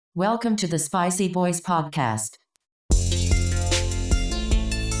Welcome to the Spicy Boys podcast.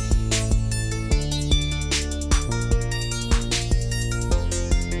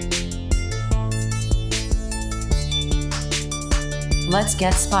 Let's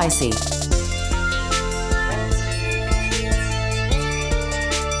get spicy.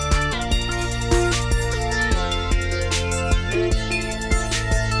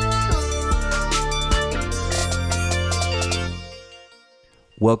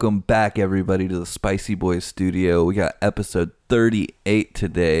 Welcome back, everybody, to the Spicy Boys studio. We got episode 38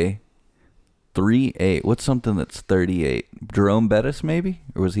 today. 38. What's something that's 38? Jerome Bettis, maybe?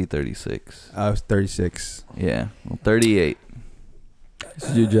 Or was he 36? I was 36. Yeah, well, 38. This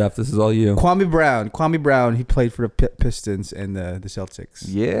is you, Jeff. This is all you. Kwame Brown. He played for the Pistons and the Celtics.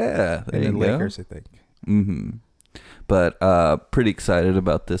 Yeah, there and you the go. Lakers, I think. Mm-hmm. But pretty excited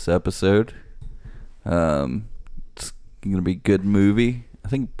about this episode. It's going to be a good movie. I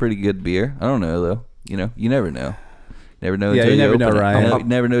think pretty good beer. I don't know, though. You never know. Never know Yeah, until you never know, open it. Ryan. You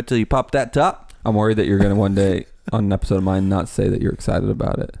never know until you pop that top. I'm worried that you're going to one day on an episode of mine not say that you're excited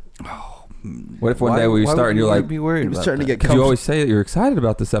about it. What if one day we start and you're like, be worried I'm about starting to that? get because you always say that you're excited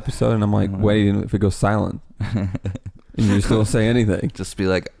about this episode, and I'm like, waiting if it goes silent. And you just don't say anything. Just be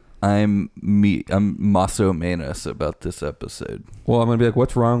like, I'm Maso Manos about this episode. Well, I'm going to be like,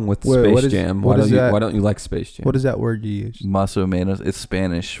 what's wrong with Wait, Space Jam? what Why is don't you that? Why don't you like Space Jam? What is that word you use? Maso Manos. It's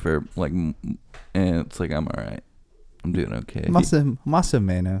Spanish for like, and it's like, I'm all right. I'm doing okay. Masa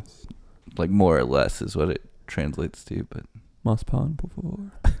Manos. Like more or less is what it translates to, but Mas pan, por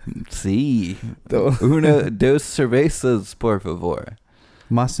favor. sí. Uno, dos cervezas, por favor.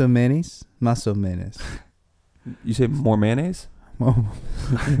 Masa Manis? Masa Manis. You say more mayonnaise?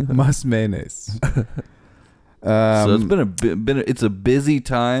 Mas Manis. So it's it's a busy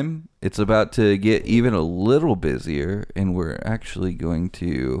time. It's about to get even a little busier, and we're actually going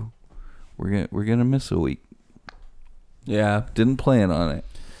to we're gonna miss a week. Yeah. Didn't plan on it.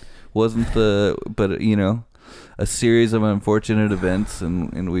 Wasn't but a series of unfortunate events,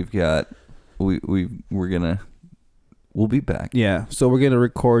 and we've got we'll be back. Yeah, so we're going to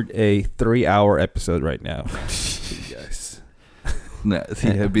record a 3-hour episode right now. You guys. No,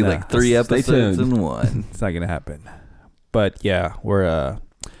 it'd be like 3 Stay episodes tuned. in one. It's not going to happen. But yeah, we're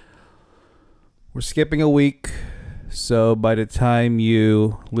skipping a week. So by the time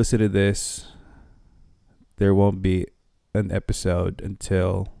you listen to this, there won't be an episode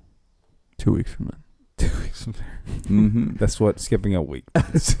until 2 weeks from now. 2 weeks from there. Mm-hmm. That's what skipping a week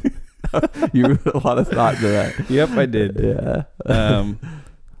is. You put a lot of thought into that. Yep, I did. Yeah.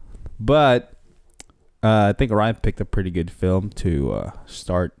 But I think Ryan picked a pretty good film to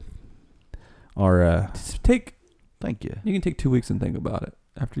start our. Just Thank you. You can take 2 weeks and think about it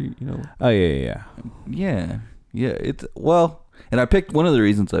after you know. Oh yeah. Yeah. It's and I picked one of the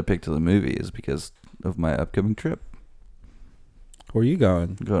reasons I picked the movie is because of my upcoming trip. Where are you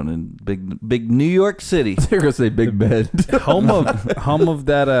going? Going in big New York City. They're gonna say Big Bend. home of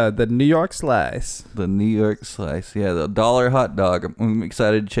that the New York slice. The New York slice. Yeah, the $1 hot dog. I'm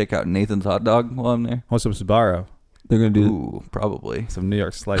excited to check out Nathan's Hot Dog while I'm there. Want some Sbarro? They're gonna do. Ooh, probably. Some New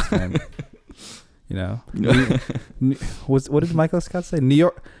York slice, man. What did Michael Scott say? New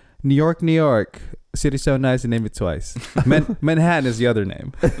York. City so nice, and name it twice. Manhattan is the other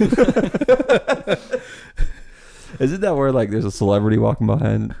name. Isn't that where like there's a celebrity walking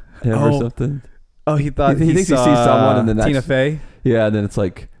behind him or something? Oh, he thought he thinks he sees someone in the next. Tina Fey. Yeah, and then it's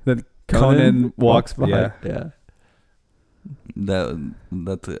like Then Conan walks behind. Yeah.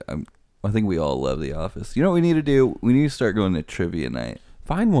 That's it. I think we all love The Office. You know what we need to do? We need to start going to trivia night.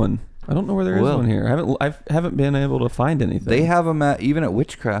 Find one. I don't know where there is one here. I haven't been able to find anything. They have them even at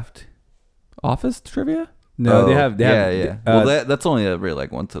Witchcraft. Office trivia? No, Oh, they have. Yeah. Well, that's only every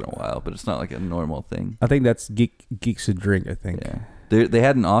like once in a while, but it's not like a normal thing. I think that's Geeks Who Drink. I think. Yeah. They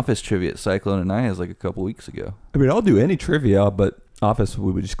had an Office trivia at Cyclone and Nias like a couple weeks ago. I mean, I'll do any trivia, but Office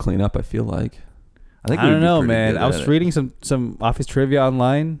we would just clean up. I feel like. I I don't know, man. I was reading some Office trivia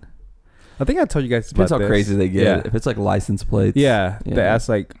online. I think I told you guys about Depends how this. crazy they get. Yeah. If it's like license plates. Yeah, Yeah. they asked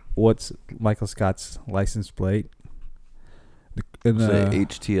like, "What's Michael Scott's license plate?" And, Say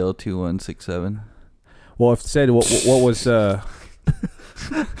HTL 2167. well, if it said what was Todd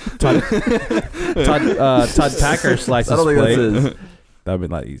Packer's license I don't think plate, that's his. that'd be a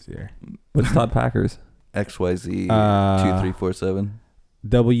lot easier. What's Todd Packer's? XYZ 2347.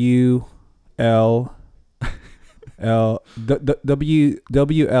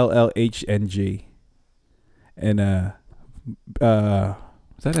 WLLHNG, and Is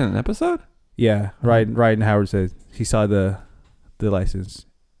that in an episode? yeah, Ryan Howard said he saw the license,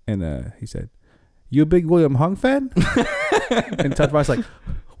 and he said, "You a big William Hung fan?" And Todd Packer's like,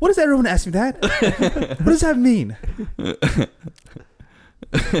 What does everyone ask me that? What does that mean?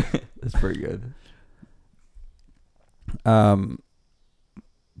 That's pretty good.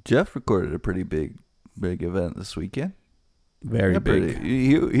 Jeff recorded a pretty big event this weekend. Very big.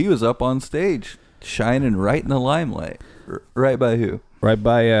 He was up on stage, shining right in the limelight. Right by who? Right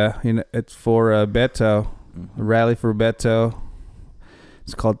by it's for Beto, a rally for Beto.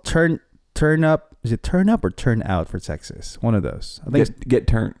 It's called Turn Up. Is it Turn Up or Turn Out for Texas? One of those. I think Get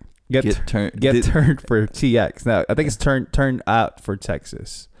turned. Get turned for TX. No, I think it's turn out for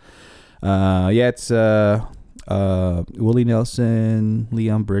Texas. It's Willie Nelson,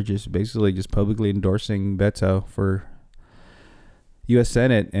 Leon Bridges, basically just publicly endorsing Beto for U.S.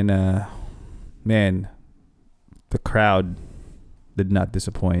 Senate, and man, the crowd did not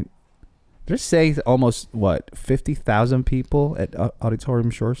disappoint. They're saying almost 50,000 people at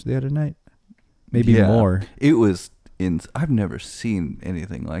Auditorium Shores the other night, maybe more. It was. I've never seen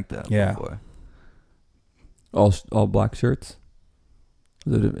anything like that before. All black shirts.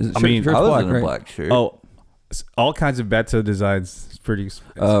 Is it I was black, in a right? black shirt. Oh, all kinds of Beto designs. It's pretty.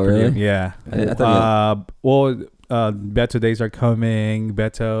 Really? Yeah. I thought Beto days are coming.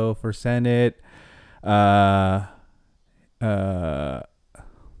 Beto for Senate. I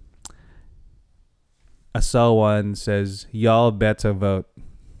saw one says y'all Beto vote.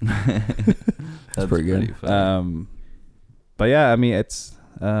 That's pretty good. Funny. But yeah, I mean it's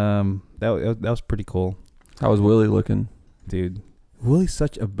that was pretty cool. How was Willie looking? Dude, Willie's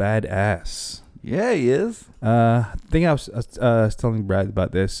such a badass. Yeah, he is. I think I was telling Brad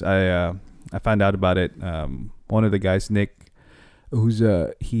about this. I found out about it. One of the guys, Nick, who's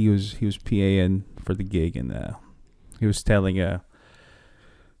he was PAing for the gig, and he was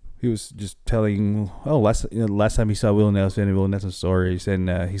just telling last time he saw Willie Nelson and Willie Nelson stories,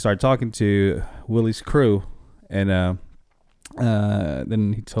 and he started talking to Willie's crew, and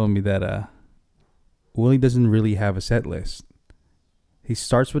then he told me that Willie doesn't really have a set list. He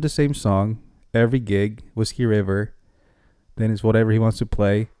starts with the same song every gig, Whiskey River. Then it's whatever he wants to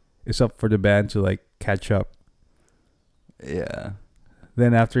play. It's up for the band to like catch up. Yeah.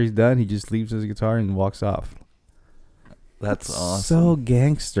 Then after he's done, he just leaves his guitar and walks off. That's awesome. So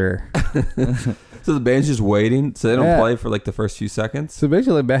gangster. So the band's just waiting, so they don't play for like the first few seconds. So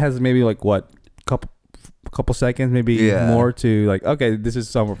basically, the band has maybe like couple seconds, maybe more to like. Okay, this is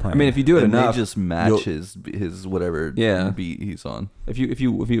song we're playing. I mean, if you do it enough, they just match his whatever beat he's on. If you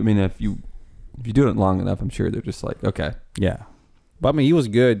do it long enough, I'm sure they're just like, okay, yeah. But I mean, he was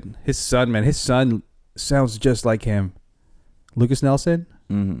good. His son sounds just like him. Lucas Nelson.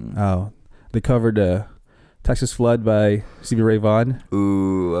 Mm-hmm. Oh, they covered Texas Flood by Stevie Ray Vaughan.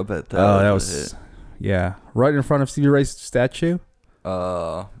 Ooh, I bet that was a hit. Yeah, right in front of Stevie Ray's statue.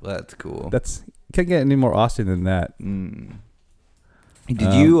 Oh, that's cool. That's can't get any more Austin than that.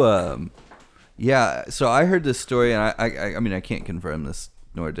 Did you? Yeah. So I heard this story, and I mean, I can't confirm this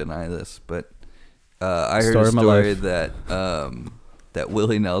nor deny this, but I heard a story that that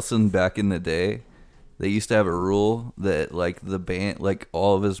Willie Nelson back in the day, they used to have a rule that like the band, like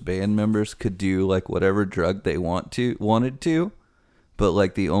all of his band members could do like whatever drug they wanted to, but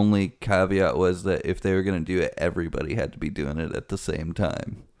like the only caveat was that if they were gonna do it, everybody had to be doing it at the same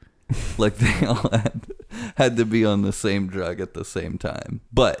time. Like they all had to be on the same drug at the same time,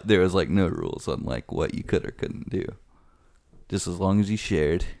 but there was like no rules on like what you could or couldn't do, just as long as you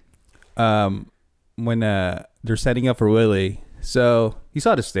shared. When they're setting up for Willie, so he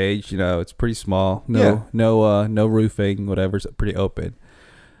saw the stage. You know, it's pretty small. No roofing, whatever. It's pretty open.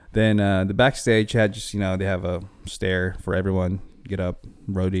 Then the backstage had just they have a stair for everyone. Get up,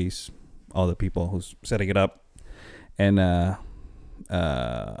 roadies, all the people who's setting it up, and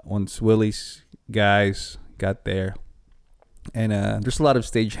once Willie's guys got there, and there's a lot of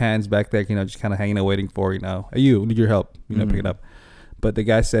stage hands back there, just kind of hanging out waiting for, hey, you need your help, pick it up. But the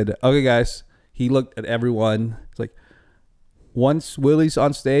guy said, okay, guys, he looked at everyone. It's like, once Willie's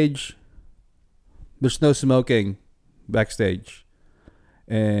on stage, there's no smoking backstage.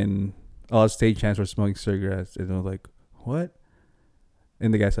 And all the stage hands were smoking cigarettes. And I was like, what?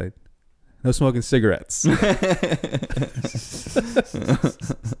 And the guy said, no smoking cigarettes. Like,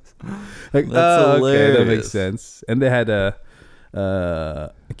 that's hilarious. Okay, that makes sense. And they had a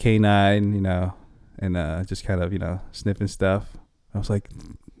canine, and just kind of, sniffing stuff. I was like,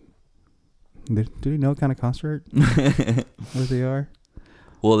 do you know what kind of concert where they are?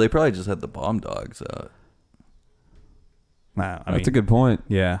 Well, they probably just had the bomb dogs out. Wow, that's a good point.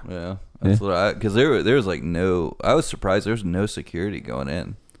 Yeah. Yeah. That's what because there was like no, I was surprised there was no security going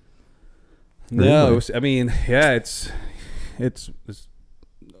in. No, it's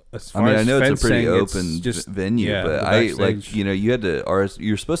as I far mean, I as know it's a pretty fencing, open just venue, yeah, but the I backstage. like, you had to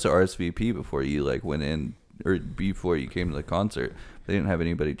you're supposed to RSVP before you like went in or before you came to the concert. They didn't have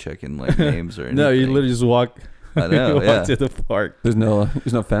anybody checking like names or anything. No, you literally just walk. I know, walk yeah. to the park. There's no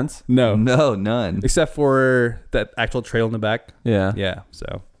fence. No, No, none. except for that actual trail in the back. Yeah. Yeah.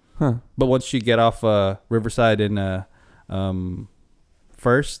 So, Huh. but once you get off Riverside and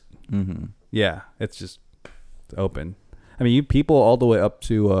First, Mm-hmm. yeah, it's open. I mean, you people all the way up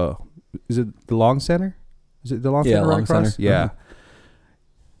to is it the Long Center? Is it the Long Yeah, Center? Long right across? Center. Yeah. Uh-huh.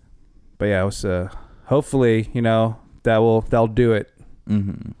 But yeah, it was hopefully that'll do it.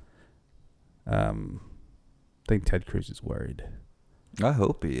 Mm-hmm. I think Ted Cruz is worried. I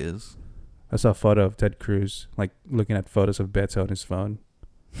hope he is. I saw a photo of Ted Cruz like looking at photos of Beto on his phone.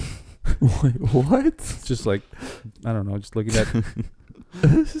 Wait, what? It's just like I don't know, just looking at.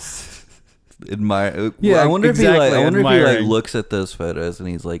 Admire. Yeah, Well, I wonder if he admiring. looks at those photos and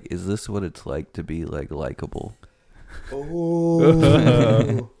he's like, "Is this what it's like to be like likable?"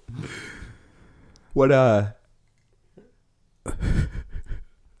 Oh. What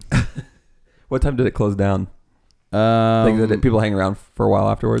what time did it close down? Like, did people hang around for a while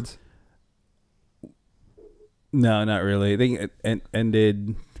afterwards? No, not really. I think it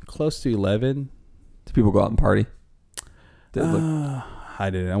ended close to 11. Did people go out and party? Did it look- I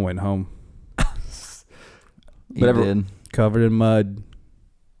didn't. I went home He Whatever. did. covered in mud.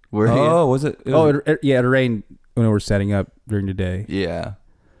 Where he? oh, was it? It was- Yeah, it rained when we were setting up during the day. Yeah.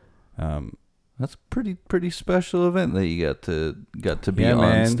 Um, That's pretty special event that you got to be Yeah, on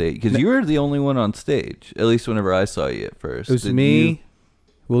man. stage because you were the only one on stage. At least whenever I saw you at first, it was Did me, you-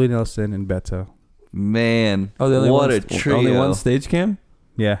 Willie Nelson, and Beto. Man, oh, the only what one, a trio! Only one stage cam,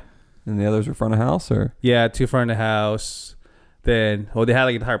 Yeah, and the others were front of house, or yeah, 2 front of the house. Then, they had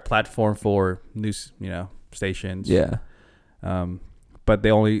like an entire platform for news, stations. yeah. But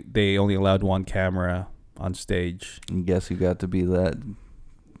they only allowed one camera on stage. And guess who got to be that?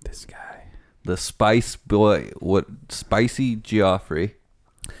 This guy. The Spice Boy. What? Spicy Geoffrey.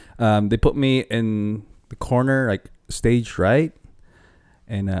 They put me in the corner, like stage right,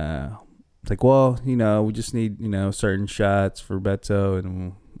 and it's like, well, we just need certain shots for Beto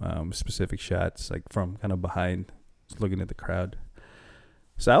and specific shots, like from kind of behind, just looking at the crowd.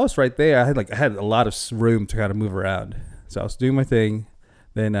 So I was right there. I had a lot of room to kind of move around. So I was doing my thing.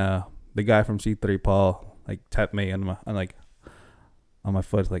 Then the guy from C3, Paul, like tapped me on my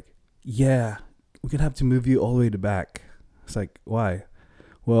foot, like, yeah, we're gonna have to move you all the way to back. It's like, why?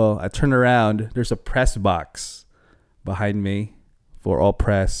 Well, I turned around. There's a press box behind me for all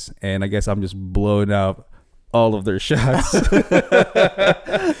press, and I guess I'm just blowing out all of their shots. You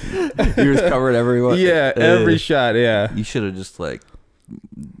just covered everyone. Yeah, every shot. Yeah, You should have just like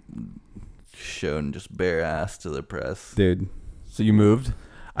shown just bare ass to the press. dude. So you moved.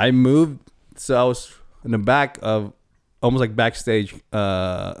 I moved, so I was in the back of almost like backstage,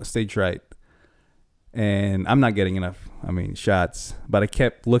 stage right, and I'm not getting enough. Shots, but I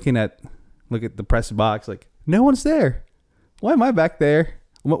kept look at the press box, like no one's there. Why am I back there?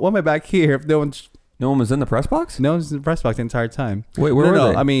 Why am I back here if no one's was in the press box. in the press box the entire time? Wait, where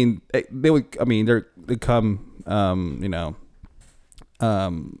were they? They come,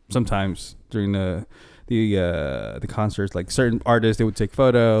 sometimes during the concerts, like certain artists, they would take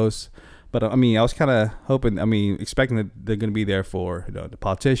photos. But I was kind of hoping, expecting that they're going to be there for the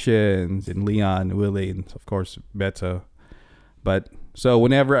politicians and Leon, and Willie, and of course Beto. But so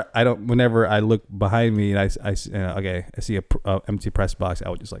whenever I look behind me and I see a empty press box, I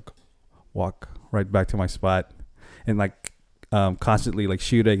would just like walk right back to my spot and like constantly like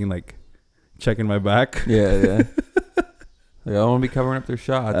shooting and like checking my back. Yeah. Like, I don't want to be covering up their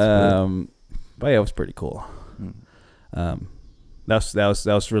shots. But yeah, it was pretty cool. That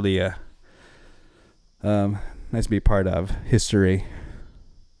was really nice to be a part of history.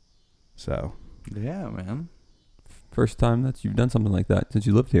 So Yeah, man. First time that you've done something like that since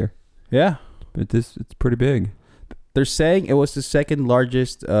you lived here. yeah, But it's pretty big. they're saying it was the second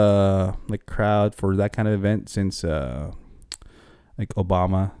largest like crowd for that kind of event since like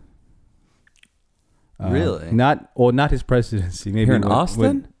Obama. Really? Not his presidency. Maybe Here in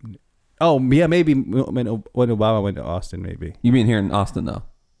Austin? Maybe when Obama went to Austin. Maybe You mean here in Austin, though?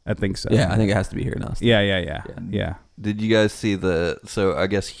 I think so. Yeah, I think it has to be here in Austin. Yeah. Did you guys see so I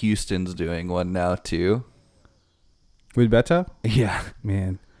guess Houston's doing one now too? With Beto, Yeah.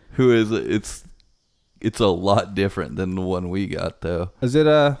 man, Who is it's a lot different than the one we got though. is it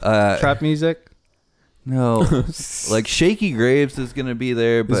trap music? No. Like Shaky Graves is going to be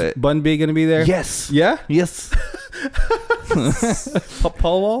there, but Is Bun B gonna be there? yes. Yeah. Yes.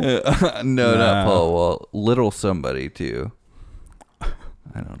 Paul Wall? No, not Paul Wall. Little somebody too.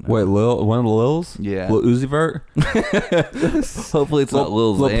 I don't know. Wait, one of the Lils? Yeah. Lil Uzi Vert? Hopefully it's not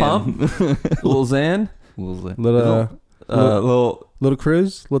Lil Lil Xan. Pump? Lil Xan? Lil Xan. Little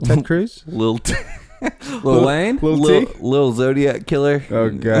Cruz, little Ted Cruz, Lil Lil Wayne? Lil Zodiac Killer. Oh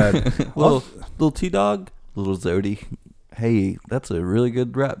God. Lil T-Dog? Little Zodi. Hey, that's a really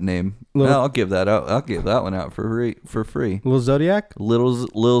good rap name. Little- I'll give that out. I'll give that one out for free. Little Zodiac. Lil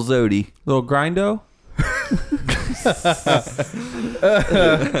Zodi. Lil Grindo?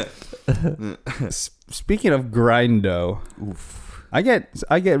 Speaking of grindo, I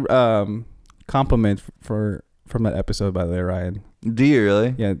get compliments from that episode, by the way, Ryan. Do you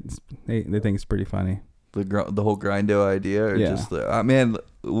really? Yeah, they think it's pretty funny. The whole Grindo idea, or Yeah. just the man?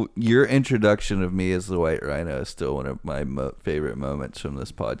 Your introduction of me as the White Rhino is still one of my favorite moments from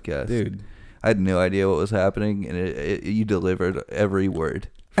this podcast, Dude. I had no idea what was happening, and you delivered every word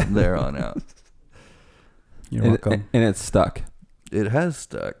from there on out. You're welcome. And it's stuck. It has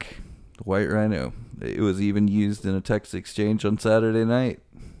stuck. The White Rhino. It was even used in a text exchange on Saturday night.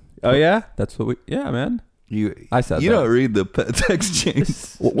 Oh yeah. That's what man. I said you that. don't read the text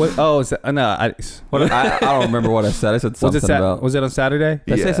exchange. What? Oh, is that, no. I don't remember what I said. I said something about. Was it on Saturday?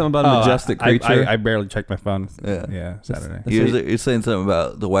 Did I say Yeah. something about a majestic creature? I barely checked my phone. Yeah. Saturday. You're saying something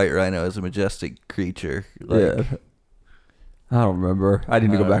about the White Rhino as a majestic creature. Yeah. I don't remember. I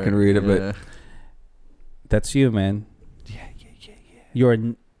need to go back and read it, but That's you, man. Yeah.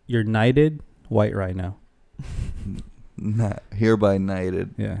 You're knighted White Rhino. Hereby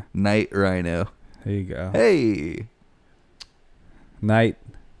knighted. Yeah. Night Rhino. There you go. Hey. Knight.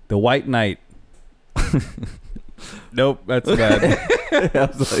 The White Knight. Nope, that's bad. I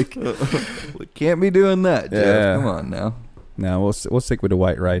was like, We can't be doing that, Jeff. Yeah. Come on now. No, we'll stick with the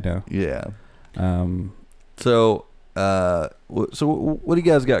White Rhino. Yeah. So What do you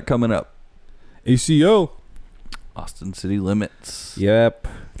guys got coming up? ACO. Austin City Limits. Yep.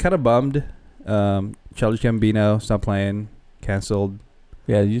 Kind of bummed. Childish Gambino stopped playing. Canceled.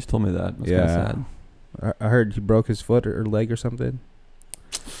 yeah, you just told me that. That's Yeah. kind of sad. I heard he broke his foot or leg or something.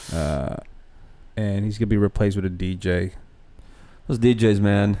 And he's gonna be replaced with a DJ. Those DJs,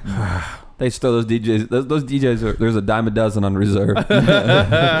 man. They stole those DJs. Those DJs, there's a dime a dozen on reserve.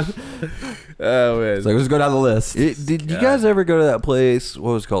 Oh man. It's like, let's go down the list. Did you guys ever go to that place?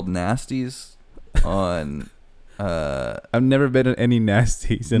 What was it called? Nasties on. I've never been in any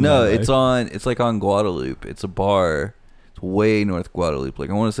nasties. In No, my life. it's like on Guadalupe. It's a bar. It's way north Guadalupe. Like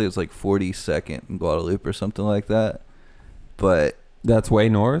I want to say it's like 42nd in Guadalupe or something like that. But That's way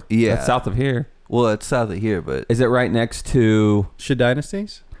north? Yeah. That's south of here. well, it's south of here. But Is it right next to... Shit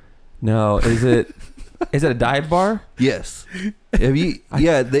Dynasties? No, is it a dive bar? yes, have you?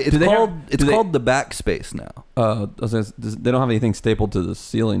 Yeah, it's called the Backspace now. They don't have anything stapled to the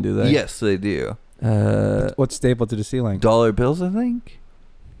ceiling, do they? Yes, they do. What's stapled to the ceiling? Dollar bills, I think.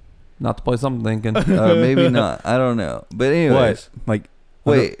 Not the place I'm thinking. Maybe not. I don't know. But anyways, What? Like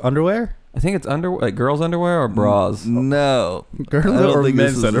wait. underwear? I think it's like girls' underwear or bras. No, Girl I don't or think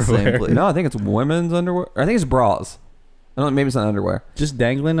this men's is the same underwear? place. No, I think it's women's underwear. I think it's bras. I don't know, maybe it's not underwear. Just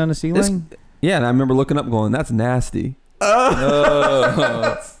dangling on the ceiling? Yeah, and I remember looking up going, that's nasty.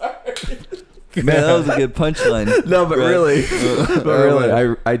 Oh. Man, that was a good punchline. No, but Right. really. But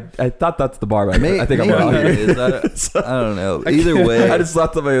really, I thought that's the bar, but I think I'm maybe wrong it here. is. I don't know. Either way, I just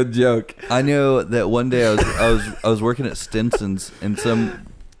thought somebody would joke. I know that one day I was working at Stinson's and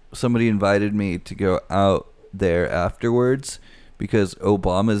somebody invited me to go out there afterwards because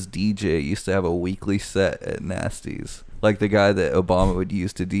Obama's DJ used to have a weekly set at Nasty's. Like the guy that Obama would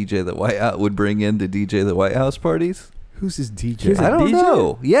use to DJ the White House would bring in to DJ the White House parties. Who's his DJ? He's a I don't DJ?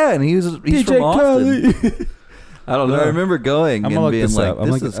 know. Yeah, and he's DJ from Austin. Khaled. I don't know. I remember going I'm and gonna look being this like, up.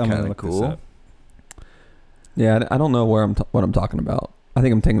 I'm "This gonna- is I'm gonna kind of look this cool." up. Yeah, I don't know what I'm talking about. I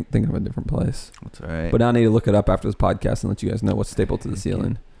think I'm thinking of a different place. That's all right. But now I need to look it up after this podcast and let you guys know what's stapled to the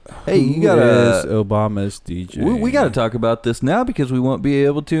ceiling. Hey, you Who gotta. is Obama's DJ? We got to talk about this now because we won't be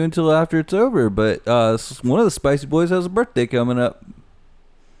able to until after it's over. But one of the Spicy Boys has a birthday coming up.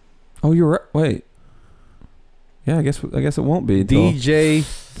 Oh, you're right. Wait. Yeah, I guess it won't be. Until... DJ.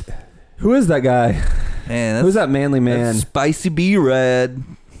 Who is that guy? Man, that's, Who's that manly man? that's Spicy B Red.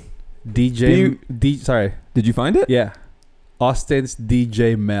 DJ. Sorry. Did you find it? Yeah. Austin's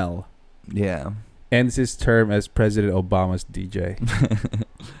DJ Mel Yeah. ends his term as President Obama's DJ.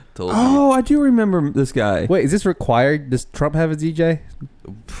 Told you. Oh, I do remember this guy. Wait, is this required? Does Trump have a DJ?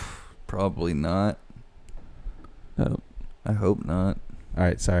 Probably not. Oh. I hope not. All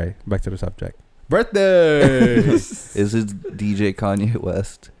right, sorry. Back to the subject. Birthday. Is his DJ Kanye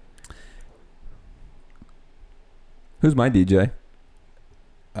West? Who's my DJ?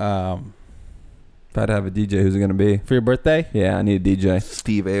 If I had to have a DJ, who's it gonna be? For your birthday? Yeah, I need a DJ.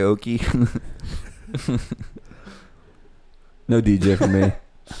 Steve Aoki. No DJ for me.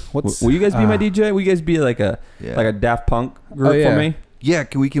 Will you guys be my DJ? Will you guys be like a Daft Punk group for me? Yeah,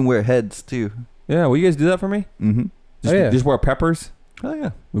 we can wear heads too. Yeah, will you guys do that for me? Mm-hmm. Just wear peppers. Oh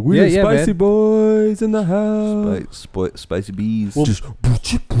yeah. We're spicy boys in the house. Spicy bees. We just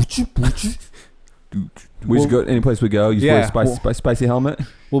go any place we go. You wear a spicy helmet.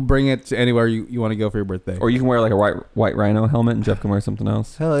 We'll bring it to anywhere you want to go for your birthday. Or you can wear like a white rhino helmet, and Jeff can wear something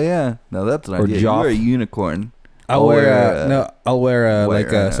else. Hell yeah! No, that's an idea. You wear a unicorn. I'll wear like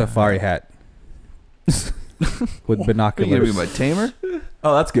a safari hat with binoculars. Are you gonna be my tamer?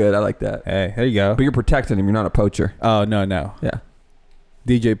 Oh, that's good. I like that. Hey, there you go. But you're protecting him. You're not a poacher. Oh no. Yeah.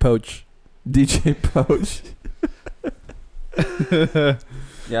 DJ Poach.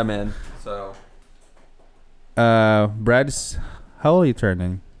 Yeah, man. So. Brad's, how old are you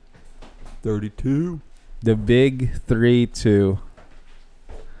turning? 32. The big 3-2.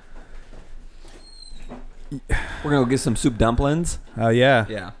 We're gonna go get some soup dumplings. Oh yeah.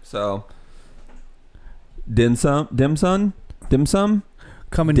 Yeah. So. Dim sum.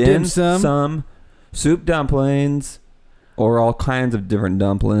 Coming dim sum. Soup dumplings, or all kinds of different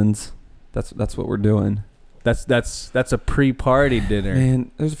dumplings. That's what we're doing. That's a pre-party dinner.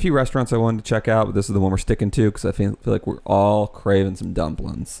 Man, there's a few restaurants I wanted to check out, but this is the one we're sticking to because I feel like we're all craving some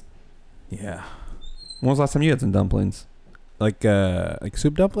dumplings. Yeah. When was the last time you had some dumplings? Like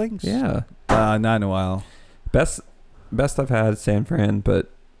soup dumplings? Yeah. Not in a while. Best I've had San Fran,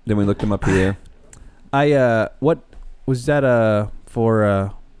 but then we looked them up here. What was that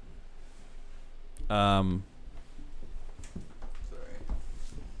for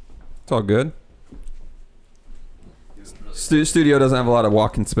It's all good. Studio doesn't have a lot of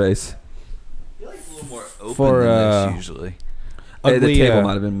walking space. I feel like a little more open for than this usually. The table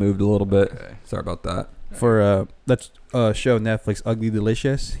might have been moved a little bit. Okay. Sorry about that. For that show Netflix, Ugly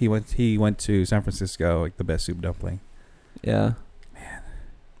Delicious. He went to San Francisco, like the best soup dumpling. Yeah. Man.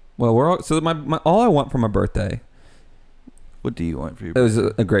 Well, we're all, so my all I want for my birthday. What do you want for your It was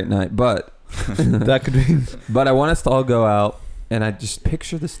a great night, but That could be. but I want us to all go out and I just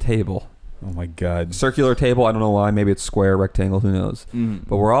picture this table. Oh my God. Circular table. I don't know why. Maybe it's square, rectangle. Who knows? Mm.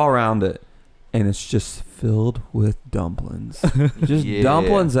 But we're all around it, and it's just filled with dumplings. Just Yeah.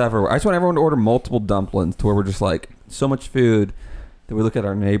 dumplings everywhere. I just want everyone to order multiple dumplings to where we're just like so much food that we look at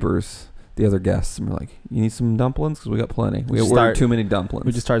our neighbors, the other guests, and we're like, "You need some dumplings? Because we got plenty. We ordered too many dumplings."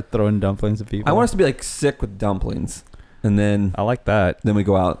 We just start throwing dumplings at people. I want us to be like sick with dumplings, and then I like that. then we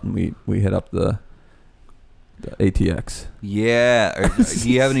go out and we hit up the ATX. Yeah. Do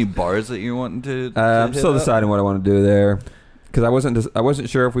you have any bars that you're wanting to? I'm hit still up? deciding what I want to do there, because I wasn't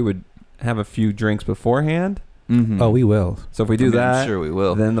sure if we would have a few drinks beforehand. Mm-hmm. Oh, we will. So if we do that, I'm sure we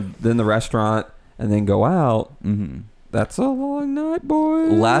will. then the restaurant, and then go out. Mm-hmm. That's a long night,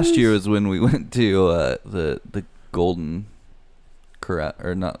 boys. Last year was when we went to the Golden Corral,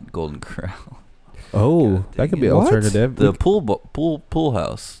 or not Golden Corral. Oh, God that dang could it. be What? alternative. The pool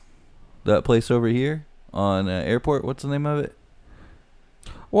house, that place over here on Airport. What's the name of it?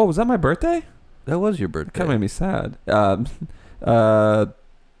 Whoa, was that my birthday? That was your birthday. Kind of made me sad.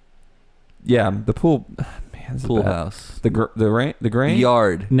 Yeah, the pool. Man, this is Pool bad. house. The grain.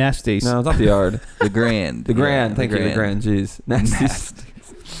 Yard. Nasties. No, it's not the yard. The Grand. The Grand. Yeah, Thank you. The Grand. Jeez. Nasty.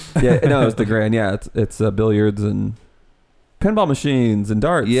 Yeah, no, it's the Grand. Yeah, it's billiards and pinball machines and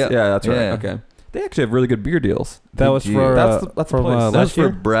darts. Yeah. Yeah, that's right. Yeah. Okay. They actually have really good beer deals. That was Did for you- That's the from place. That's last for year.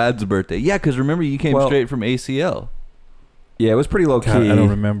 Brad's birthday. Yeah, because remember you came Well- straight from ACL. Yeah, it was pretty low key. God, I don't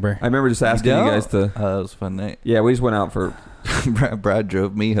remember. I remember just asking you don't? guys to. That was a fun night. Yeah, we just went out for. Brad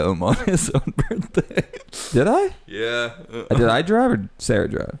drove me home on his own birthday. Did I? Yeah. Did I drive or Sarah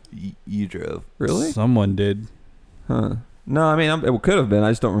drive? You drove. Really? Someone did. Huh. No, I mean it could have been. I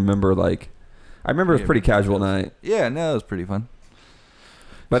just don't remember. Like, I remember it was a pretty casual night. Yeah, no, it was pretty fun.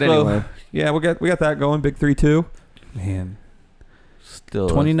 But So- anyway, yeah, we got that going. Big 3-2. Man. Still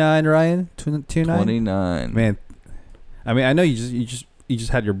 29, Ryan? 29? 29. Man. I mean, I know you just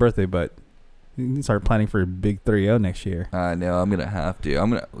had your birthday, but you can start planning for a big 3-0 next year. I know. I'm gonna have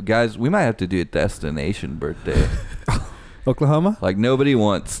to. Guys. We might have to do a destination birthday. Oklahoma? Like nobody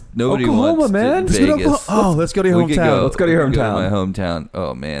wants. Oklahoma, wants man. To Let's go to Vegas. Let's go to your We could hometown. go- Let's go to your we could hometown. my hometown.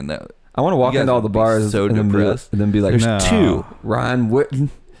 Oh man, that. I want to walk You guys into all the would be bars so and then depressed. be like, There's No. two. Ryan Witten.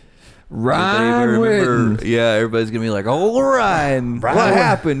 Ryan Everybody Witten. remember- Yeah, everybody's gonna be like, "Oh, Ryan, what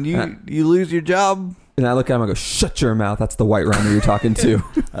happened? You lose your job?" And I look at him and I go, shut your mouth. That's the white rhino you're talking to.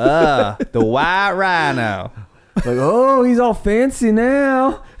 The white rhino. Like, oh, he's all fancy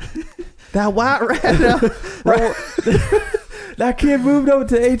now. That white rhino. That kid moved over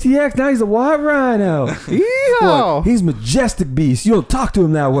to ATX. Now he's a white rhino. Look, he's majestic beast. You don't talk to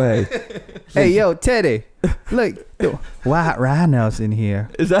him that way. Hey, yo, Teddy. Look, white rhinos in here.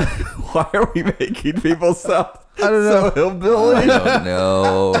 Is that why are we making people so? I don't know. So hillbilly. I don't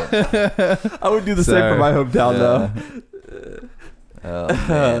know. I would do the same for my hometown though. Oh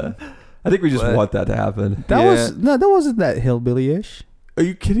man. I think we just What? want that to happen. That wasn't that hillbilly-ish. Are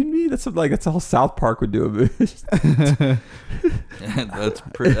you kidding me? That's all South Park would do. That was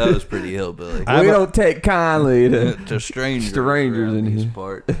pretty hillbilly. We don't take kindly to To strangers Strangers around in these here.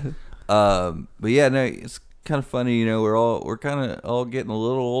 parts. But yeah, no, it's kind of funny. You know, we're kind of all getting a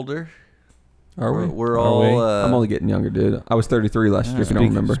little older. Are we? We're Are all. we? I'm only getting younger, dude. I was 33 last year. If you don't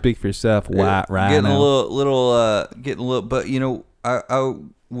remember. Speak for yourself, white rhino. Getting a little. But you know, I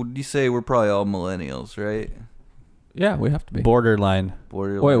would you say we're probably all millennials, right? Yeah, we have to be. Borderline.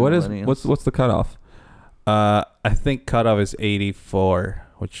 Borderline Wait, millennials. what's the cutoff? I think cutoff is 84,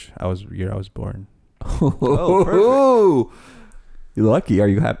 which year I was born. Oh, perfect. You're lucky. Are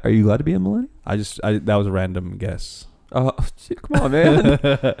you glad to be a millennial? That was a random guess. Oh, shit, come on, man.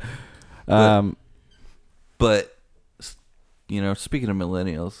 But you know, speaking of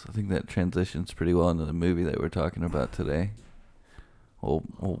millennials, I think that transitions pretty well into the movie that we're talking about today.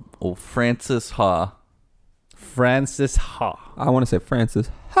 Old Francis Ha. Francis Ha. I want to say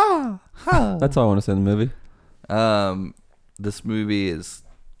Francis. Ha! Ha! That's all I want to say in the movie. This movie is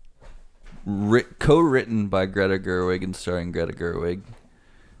co-written by Greta Gerwig and starring Greta Gerwig,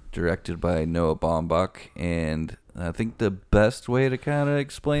 directed by Noah Baumbach, and I think the best way to kind of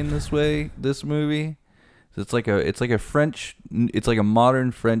explain this movie, it's like a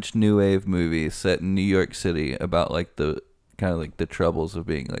modern French New Wave movie set in New York City about like the kind of like the troubles of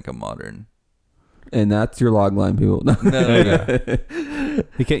being like a modern. And that's your log line, people. No.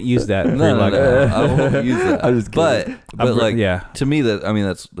 You can't use that. No, I won't use that. I'm just kidding. But like, yeah. to me,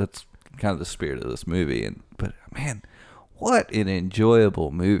 that's kind of the spirit of this movie. But man, what an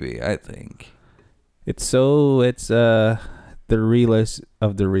enjoyable movie! I think It's the realest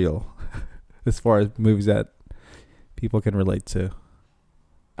of the real, as far as movies that people can relate to.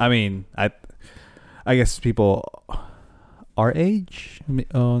 I mean, I guess people our age,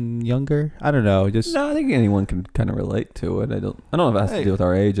 younger. I don't know. Just No, I think anyone can kind of relate to it. I don't know if it has to do with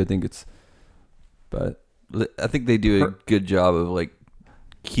our age. I think I think they do a good job of like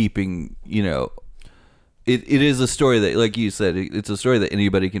keeping, you know, it is a story that, like you said, it's a story that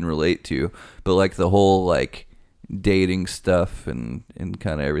anybody can relate to, but like the whole like dating stuff and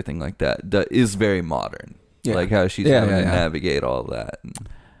kind of everything like that is very modern. Yeah. Like how she's having to navigate all that.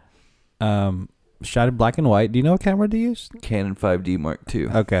 shot in black and white. Do you know what camera to use? Canon 5D Mark II.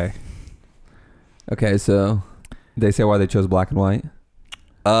 Okay. Okay, so they say why they chose black and white.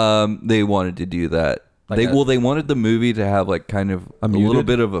 They wanted to do that. Like they wanted the movie to have like kind of a little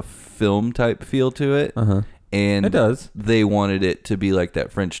bit of a film type feel to it. And it does. They wanted it to be like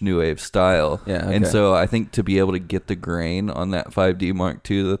that French New Wave style. Yeah. Okay. And so I think to be able to get the grain on that 5D Mark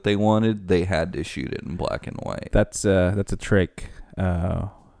II that they wanted, they had to shoot it in black and white. That's a trick.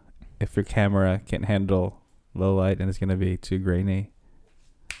 If your camera can't handle low light and it's gonna be too grainy,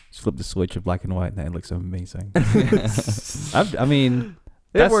 just flip the switch of black and white, and it looks amazing. I mean,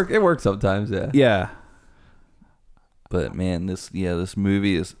 it works sometimes. Yeah. Yeah. But man, this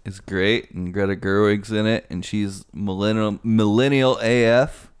movie is great, and Greta Gerwig's in it, and she's millennial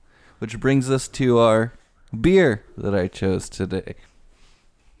AF, which brings us to our beer that I chose today.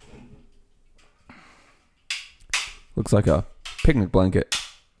 Looks like a picnic blanket.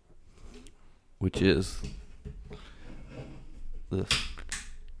 Which is the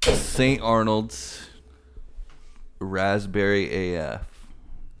St. Arnold's Raspberry AF.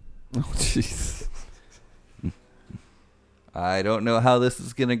 Oh, jeez. I don't know how this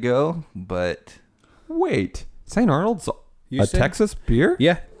is going to go, but Wait, St. Arnold's Houston? Texas beer?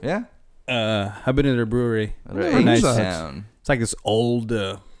 Yeah. yeah. I've been in their brewery. Right. Nice. Town. It's like this old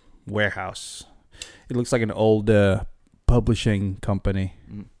warehouse. It looks like an old publishing company.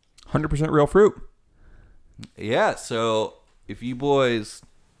 100% real fruit. Yeah, so if you boys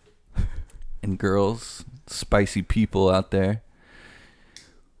and girls, spicy people out there,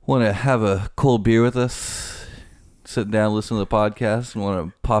 want to have a cold beer with us, sit down, listen to the podcast, and want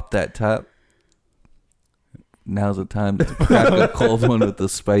to pop that top, now's the time to crack a cold one with the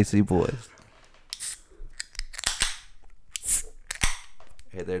Spicy Boys.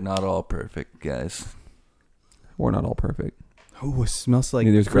 Hey, they're not all perfect, guys. We're not all perfect. Oh, it smells like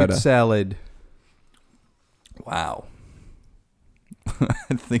Neither is fruit Greta. salad. Wow.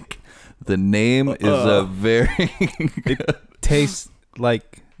 I think the name is a very Tastes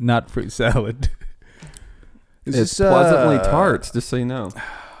like not fruit salad. It's pleasantly tart, just so you know.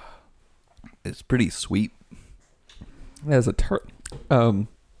 It's pretty sweet. It has a tart.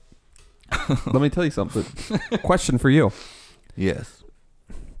 Let me tell you something. Question for you. Yes.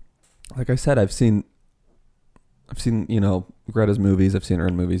 Like I said, I've seen Greta's movies. I've seen her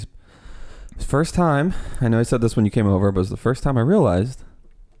in movies. First time, I know I said this when you came over, but it was the first time I realized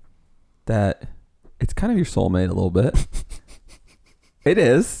that it's kind of your soulmate a little bit. It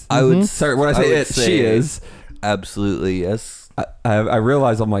is. I would. Sorry, when I say it, she is. Absolutely, yes. I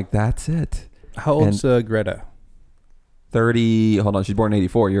realized, I'm like, that's it. How old's Greta? 30. Hold on, she's born in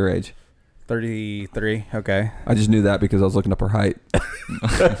 84. Your age. 33. Okay. I just knew that because I was looking up her height.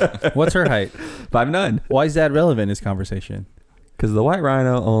 What's her height? 5'9". Why is that relevant in this conversation? Because the white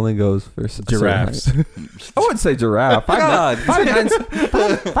rhino only goes for giraffes. I wouldn't say giraffe.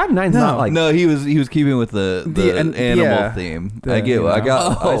 5'9's not like. No, he was keeping with the animal theme. I get.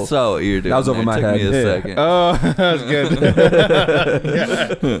 I saw what you're doing. That was over my head. Took me a second. Oh, that was good.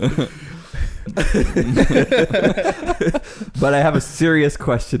 But I have a serious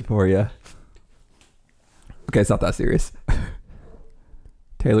question for you. Okay, it's not that serious.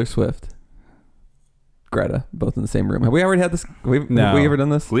 Taylor Swift, Greta, both in the same room. Have we already had this? Have we ever done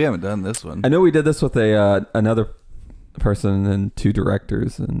this? We haven't done this one. I know we did this with another person and 2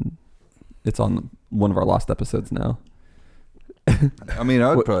 directors, and it's on one of our lost episodes now. I mean,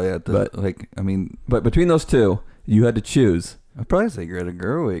 I would probably have to. But between those 2, you had to choose. I'd probably say Greta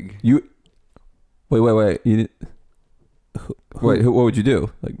Gerwig. Wait. Wait, what would you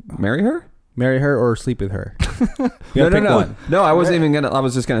do? Like marry her? Marry her or sleep with her? No. No, I wasn't even gonna. I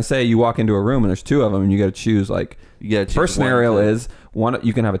was just gonna say you walk into a room and there's 2 of them and you got to choose. Like, first scenario is one.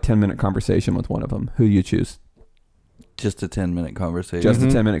 You can have a 10-minute conversation with one of them. Who do you choose? Just a 10-minute conversation. Just a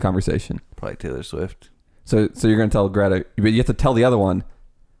 10-minute conversation. Probably Taylor Swift. So you're gonna tell Greta, but you have to tell the other one.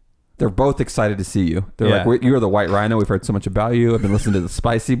 They're both excited to see you. They're like, you're the white rhino. We've heard so much about you. I've been listening to the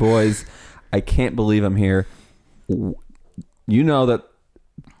Spicy Boys. I can't believe I'm here. You know that.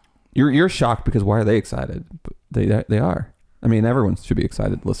 You're shocked because why are they excited? But they are. I mean, everyone should be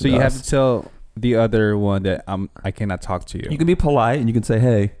excited. So you have to tell the other one that I cannot talk to you. You can be polite and you can say,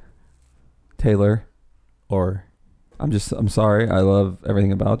 "Hey, Taylor," or I'm sorry. I love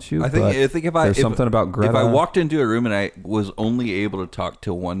everything about you. I think if there's something about Greta. If I walked into a room and I was only able to talk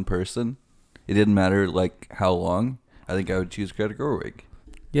to one person, it didn't matter like how long. I think I would choose Greta Gerwig.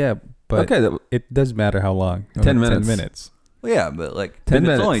 Yeah, but it does matter how long. 10 minutes. 10 minutes. Well, yeah, but like 10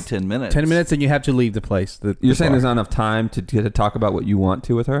 minutes. It's only 10 minutes. 10 minutes and you have to leave the place. You're saying there's not enough time to get to talk about what you want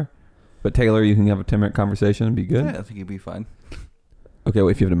to with her? But Taylor, you can have a 10-minute conversation and be good? Yeah, I think you'd be fine. Okay, well,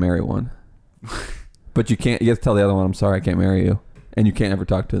 if you have to marry one. But you have to tell the other one, I'm sorry, I can't marry you. And you can't ever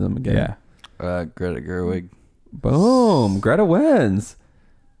talk to them again. Yeah. Greta Gerwig. Boom. Greta wins.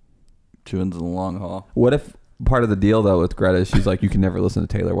 She wins in the long haul. What if part of the deal, though, with Greta is she's like, you can never listen to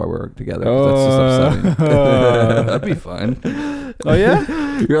Taylor while we're together. That's just upsetting. That'd be fun. Oh,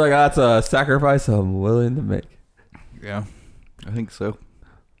 yeah? You're like, that's a sacrifice I'm willing to make. Yeah, I think so.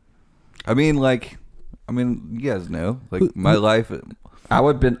 I mean, you guys know, like my life. I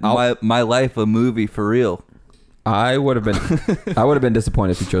would have been my life a movie for real. I would have been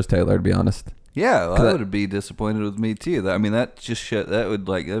disappointed if you chose Taylor, to be honest. Yeah, well, I would be disappointed with me too. I mean, that'd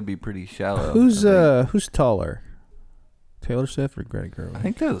be pretty shallow. Who's taller, Taylor Swift or Greta Gerwig? I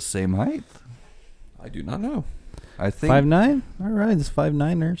think they're the same height. I do not know. I think 5'9". All right, it's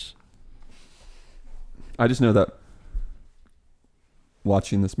 5'9ers. I just know that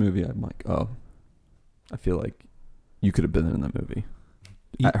watching this movie, I'm like, oh, I feel like you could have been in that movie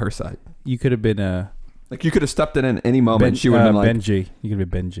at her side. You could have been like you could have stepped in any moment. She would have been like Benji. You could have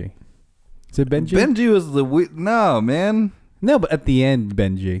been Benji. Is it Benji? Benji was no, man. No, but at the end,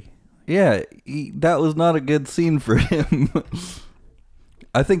 Benji. Yeah, that was not a good scene for him.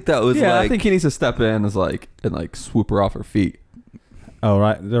 I think that was I think he needs to step in and swoop her off her feet. Oh,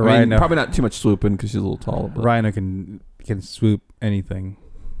 right. Rhino. Probably not too much swooping because she's a little tall. But. Rhino can swoop anything.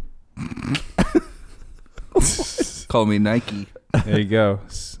 Call me Nike. There you go.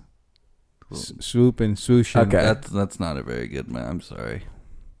 Swoop and swoosh. Okay, that's not a very good man. I'm sorry.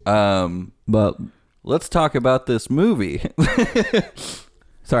 But let's talk about this movie.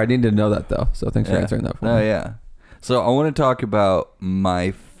 Sorry, I needed to know that though. So thanks for answering that for me. Oh yeah. So I want to talk about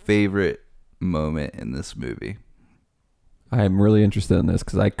my favorite moment in this movie. I am really interested in this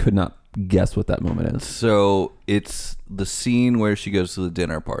because I could not guess what that moment is. So it's the scene where she goes to the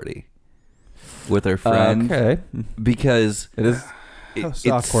dinner party with her friend. Okay. Because it is. It's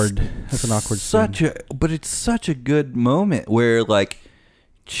awkward. That's an awkward scene. But it's such a good moment where like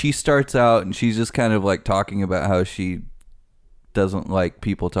she starts out and she's just kind of like talking about how she doesn't like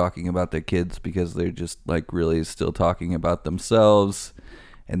people talking about their kids because they're just like really still talking about themselves.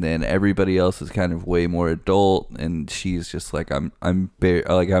 And then everybody else is kind of way more adult, and she's just like I'm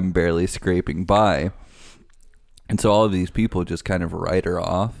barely scraping by. And so all of these people just kind of write her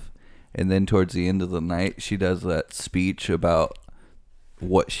off. And then towards the end of the night, she does that speech about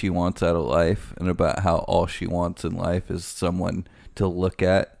what she wants out of life and about how all she wants in life is someone to look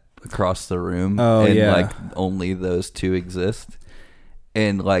at across the room. And like only those two exist.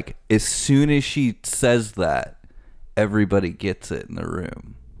 And like as soon as she says that, everybody gets it in the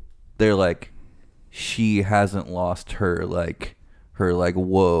room. They're like, she hasn't lost her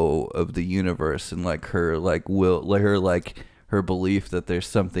woe of the universe and like her like will, like her belief that there's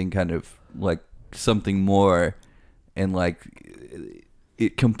something kind of like something more, and like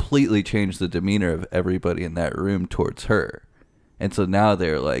it completely changed the demeanor of everybody in that room towards her. And so now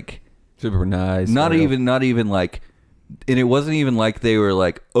they're like super nice. Not even like, and it wasn't even like they were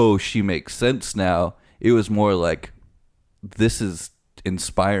like, oh, she makes sense now. It was more like, this is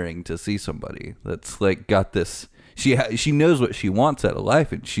inspiring to see somebody that's like got this. She knows what she wants out of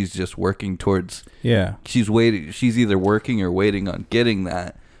life, and she's just working towards. Yeah. She's either working or waiting on getting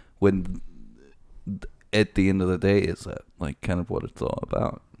that. When at the end of the day, is that like kind of what it's all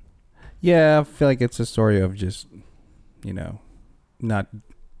about? Yeah, I feel like it's a story of just, not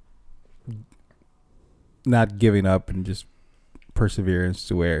giving up and just perseverance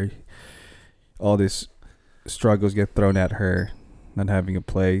to where all these struggles get thrown at her, not having a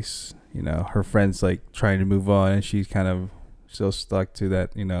place, her friends like trying to move on, and she's kind of still stuck to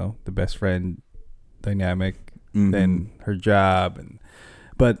that, the best friend dynamic, then her job,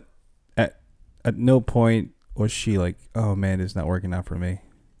 but at no point was she like, oh man, it's not working out for me.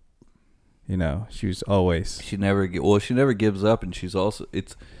 She was always. She never gives up, and she's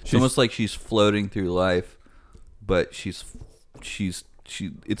almost like she's floating through life, but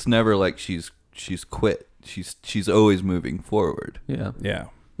it's never like she's quit. She's always moving forward. Yeah.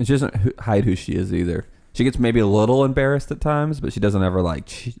 And she doesn't hide who she is either. She gets maybe a little embarrassed at times, but she doesn't ever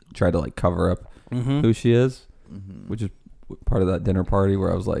try to like cover up who she is, which is part of that dinner party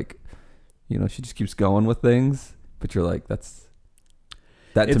where I was like, she just keeps going with things, but you're like, to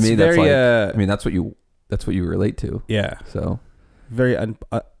me, that's like, that's what you relate to. Yeah. So very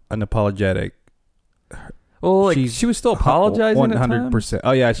unapologetic. Well, like she was still apologizing 100%.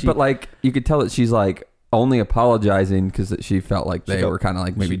 Oh yeah, but like you could tell that she's like only apologizing because she felt like they were kind of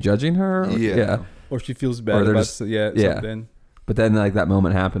like maybe judging her. Yeah. Or she feels bad about something. But then like that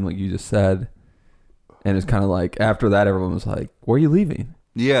moment happened, like you just said, and it's kind of like after that, everyone was like, "Where are you leaving?"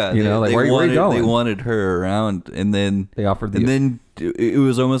 Yeah, where are you going? They wanted her around, and then they offered. And then it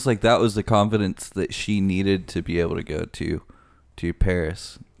was almost like that was the confidence that she needed to be able to go to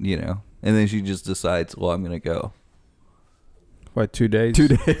Paris, And then she just decides, well, I'm gonna go. What, 2 days? 2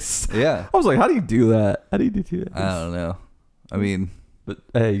 days. Yeah. I was like, how do you do that? How do you do 2 days? I don't know. I mean, but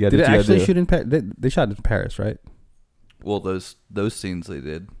hey, you got to. Did it actually shoot in Paris? They shot in Paris, right? Well, those scenes they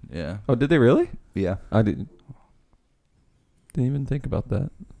did. Yeah. Oh, did they really? Yeah. I didn't even think about that.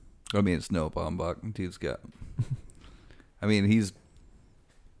 I mean, it's Noah Baumbach. Dude's got. I mean,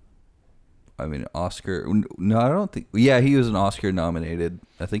 Oscar. No, I don't think. Yeah, he was an Oscar nominated.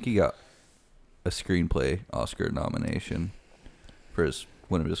 I think he got a screenplay Oscar nomination for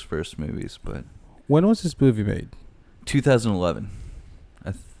one of his first movies. But when was this movie made? 2011,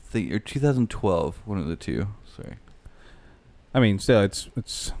 I think, or 2012. One of the two. Sorry. I mean, still, it's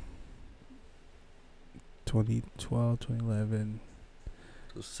 2012, 2011.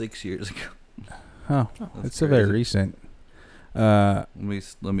 It was 6 years ago. Oh, it's still very recent. Let me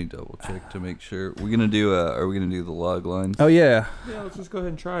double check to make sure. Are we gonna do the log lines? Oh yeah. Yeah, let's just go ahead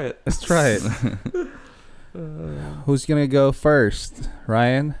and try it. Let's try it. Who's gonna go first?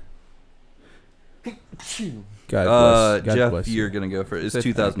 Ryan? God Jeff, bless you. you're gonna go first. It's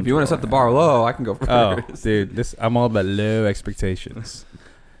 2000. If you want to set the bar low, I can go first. Oh, dude, I'm all about low expectations.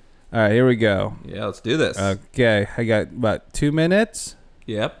 All right, here we go. Yeah, let's do this. Okay, I got about 2 minutes.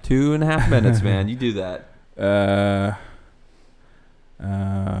 Yep, 2.5 minutes, man. You do that.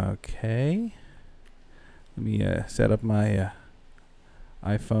 Okay. Let me set up my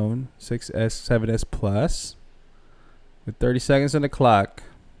iPhone 6s, 7s Plus with 30 seconds on the clock.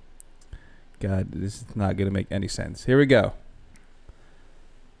 God, this is not going to make any sense. Here we go.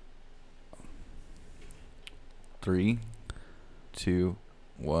 3, 2,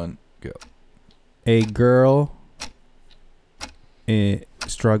 1, go. A girl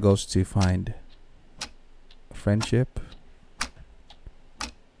struggles to find friendship,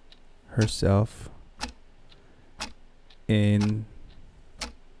 herself, in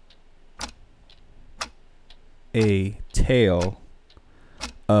a tale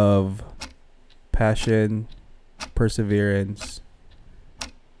of passion, perseverance,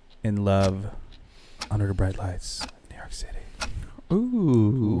 and love under the bright lights of New York City.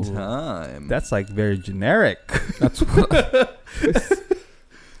 Ooh. Time. That's like very generic. That's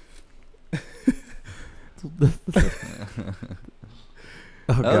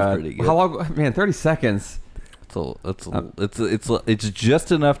Oh was god. pretty good. How long? Man, 30 seconds. It's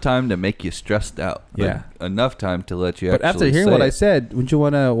just enough time to make you stressed out. Like, Yeah. enough time to let you. But after actually hearing say what I it. said, wouldn't you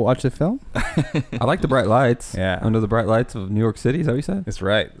want to watch the film? I like the bright lights. Yeah. Under the bright lights of New York City. Is that what you said? That's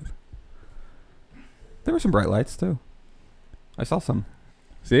right. There were some bright lights too. I saw some.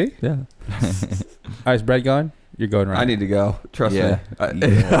 See? Yeah. All right, is Brad gone? You're going right. I need to go. Trust Yeah.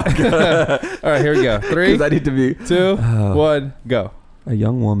 me. All right, here we go. 3, Because I need to be 2, 1, go. A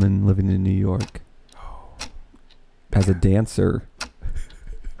young woman living in New York as a dancer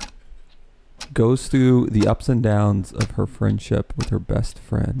goes through the ups and downs of her friendship with her best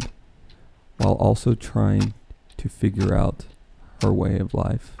friend while also trying to figure out her way of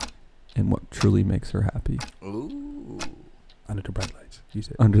life and what truly makes her happy Ooh. Under the bright lights. You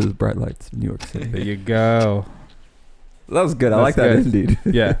said. under the bright lights of New York City. There you go. That was good. I That's like that good. indeed.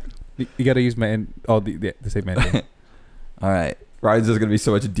 Yeah. You got to use my end. Oh, the same ending. All right. Ryan's just going to be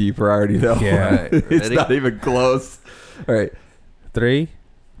so much deeper. I already know. Yeah. All right. It's Ready? not even close. All right. 3,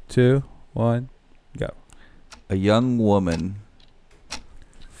 2, 1, go. A young woman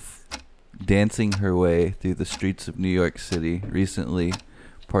dancing her way through the streets of New York City recently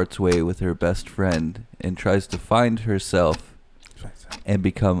parts way with her best friend and tries to find herself and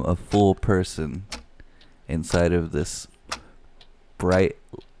become a full person inside of this bright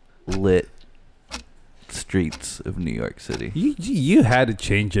lit streets of New York City. You had to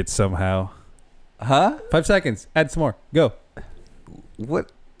change it somehow. Huh? 5 seconds. Add some more. Go.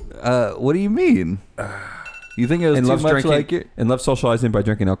 What do you mean? You think it was And too loves much drinking. like it? And love socializing by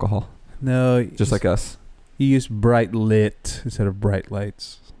drinking alcohol. No. Just like us. you use bright lit instead of bright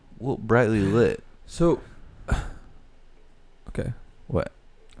lights. Well, brightly lit. So, okay. What?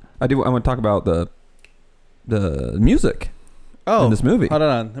 I want to talk about the music Oh, in this movie. hold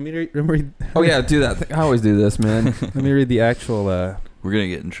on. Let me read. Oh yeah, do that. I always do this, man. Let me read the actual. We're gonna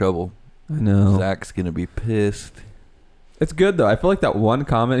get in trouble. I know. Zach's gonna be pissed. It's good though. I feel like that one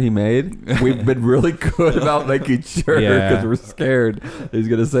comment he made, we've been really good about making sure Yeah. because we're scared he's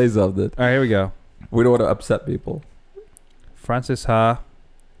gonna say something. All right, here we go. We don't want to upset people. Francis Ha,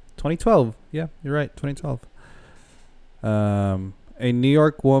 2012. Yeah, you're right. 2012. A New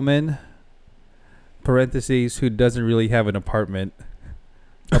York woman, parentheses, who doesn't really have an apartment,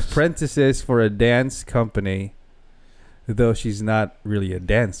 apprentices for a dance company, though she's not really a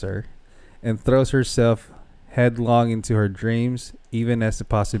dancer, and throws herself headlong into her dreams, even as the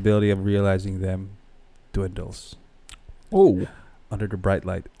possibility of realizing them dwindles. Oh Under the bright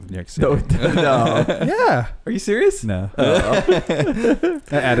light of New York City. no! Yeah. Are you serious? No. I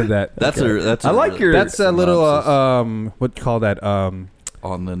added that. That's Okay. that's. I like your- That's a little synopsis what do you call that? on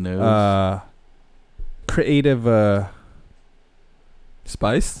the nose. Creative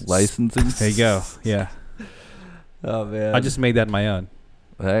Spice Licensing. there you go. Yeah. Oh man! I just made that my own.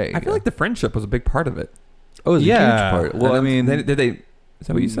 Hey, I feel like the friendship was a big part of it. oh, it's Yeah. a huge part. Well, I mean, did they? Is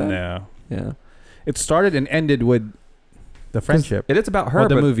that what you said? No. Yeah. It started and ended with the friendship. It is about her, Well,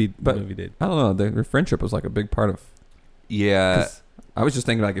 the but movie but- the movie did. I don't know. Their friendship was like a big part of. yeah, 'cause I was just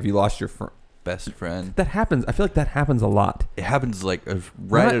thinking like if you lost your friend, best friend. that happens. I feel like that happens a lot. It happens like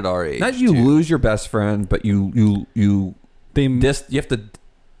right Not- at our age. Not you too. lose your best friend, but you They you have to.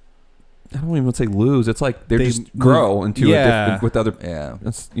 I don't even want to say lose. It's like they They just grow into a yeah. different with other. Yeah.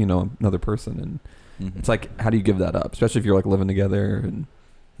 That's another person, and Mhm. it's like how do you give that up? Especially if you're like living together and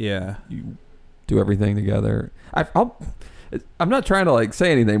yeah. you do everything together. I'm not trying to like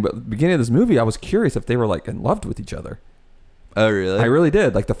say anything, but at the beginning of this movie, I was curious if they were like in love with each other. Oh, really? I really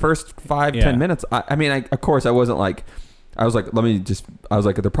did. Like the first 5-10 Yeah. minutes. I mean, of course, I wasn't like. I was like, I was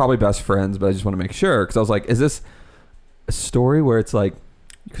like, they're probably best friends, but I just want to make sure because I was like, is this a story where it's like,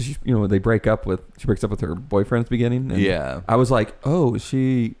 because she breaks up with her boyfriend at the beginning. And Yeah. I was like, oh, is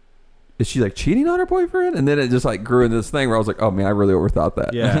she like cheating on her boyfriend? And then it just like grew into this thing where I was like, oh man, I really overthought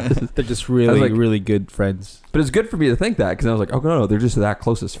that. Yeah. They're just really like- really good friends. But it's good for me to think that because I was like, oh no, they're just that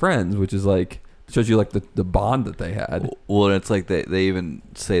close as friends, which is like shows you like the bond that they had. Well, it's like they even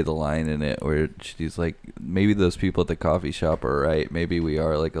say the line in it where she's like, maybe those people at the coffee shop are right. Maybe we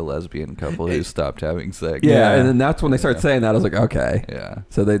are like a lesbian couple who stopped having sex. Yeah, and then that's when they start Yeah. saying that. I was like, okay. Yeah.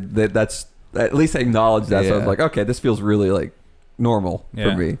 So they that's at least they acknowledged that. So I was Yeah. like, okay, this feels really like normal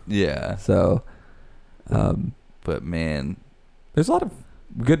Yeah. for me. Yeah. So But man, there's a lot of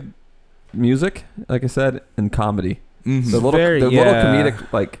good music, like I said, and comedy. Mhm. The little Very- little yeah.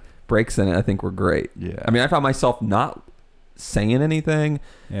 comedic like breaks in it, I think, were great. Yeah. I mean, I found myself not saying anything,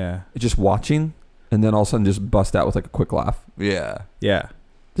 Yeah. just watching, and then all of a sudden just bust out with like a quick laugh. Yeah. Yeah.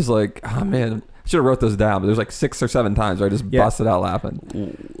 Just like, oh man, I should have wrote those down. But there's like 6 or 7 times where I just Yeah. busted out laughing.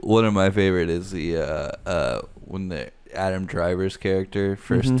 One of my favorite is the when the Adam Driver's character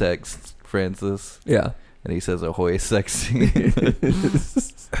first Mhm. texts Francis Yeah. and he says ahoy sexy.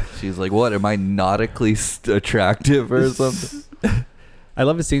 She's like, what, am I nautically attractive or something? I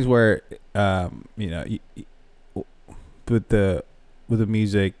love the scenes where, with the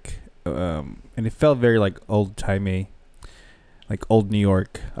music, and it felt very like old timey, like old New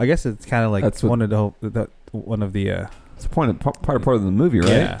York. I guess it's kind of like That's what- one of the It's a part of the movie, right?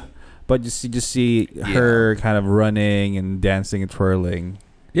 yeah. But you just see her kind of running and dancing and twirling.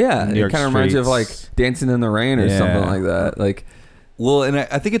 Yeah, New it York kind of reminds you of like streets. Dancing in the Rain or Yeah. something like that. Like, Well, and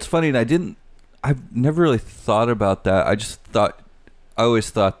I think it's funny, and I've never really thought about that. I always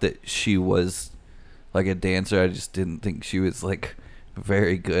thought that she was like a dancer. I just didn't think she was like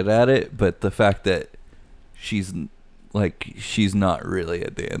very good at it. But the fact that she's not really a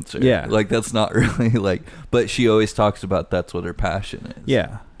dancer. Yeah. Like that's not really like, but she always talks about that's what her passion is.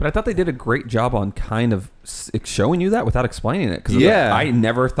 Yeah. but I thought they did a great job on kind of showing you that without explaining it. Because Yeah. I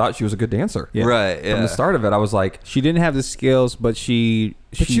never thought she was a good dancer. Yeah. Right. Yeah. From the start of it, I was like, She didn't have the skills, but she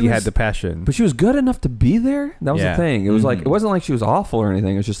she had was- the passion. but she was good enough to be there. That was Yeah. the thing. It was like, Mhm. it wasn't like she was awful or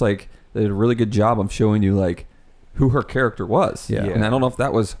anything. It was just like they did a really good job of showing you like who her character was. Yeah. And I don't know if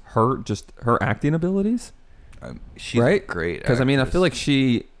that was her acting abilities. She's Right? great. Because I mean, I feel like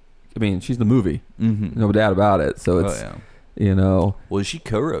she's the movie. Mm-hmm. No doubt about it. So it's, you know, Well, she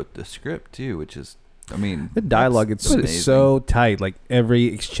co-wrote the script too, which is, I mean, The dialogue, that's it's amazing. so tight. Like every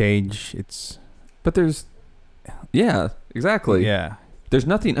exchange, it's but there's, yeah, exactly. yeah. There's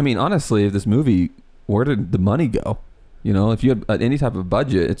nothing. I mean, honestly, if this movie, where did the money go? You know, if you had any type of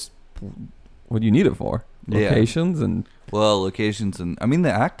budget, it's what do you need it for? Yeah. Locations and Well, locations and I mean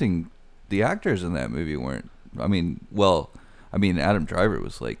the actors in that movie weren't. I mean, Adam Driver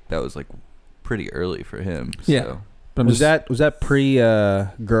was like pretty early for him. Yeah. So. but I'm Was just, that pre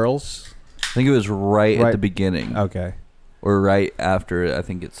Girls? I think it was right at Right. the beginning, Okay. or right after I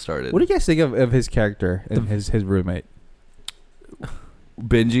think it started. What do you guys think of his character and his roommate?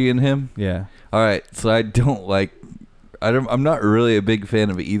 Benji and him? Yeah. All right, so I'm not really a big fan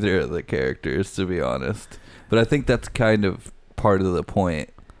of either of the characters, to be honest. But I think that's kind of part of the point,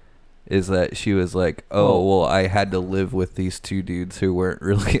 is that she was like, oh, well, I had to live with these two dudes who weren't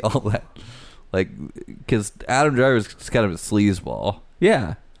really all that, like, because Adam Driver's kind of a sleazeball.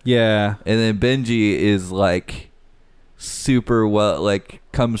 yeah. Yeah. And then Benji is like super well, like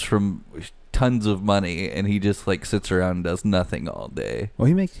comes from tons of money, and he just like sits around and does nothing all day. Well,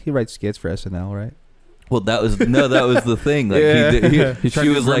 he writes skits for SNL, right? Well, that was the thing. Like Yeah. He tried she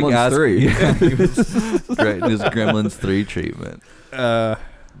to was do like Gremlins asking, 3. yeah, he was right, his Gremlins 3 treatment.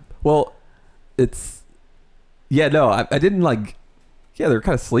 Well, it's yeah. No, I didn't like. Yeah, they're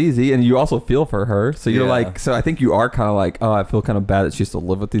kind of sleazy, and you also feel for her. So you're Yeah. like, so I think you are kind of like, oh, I feel kind of bad that she has to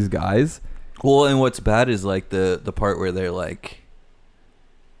live with these guys. Well, and what's bad is like the part where they're like,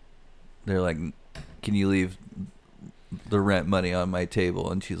 can you leave the rent money on my table?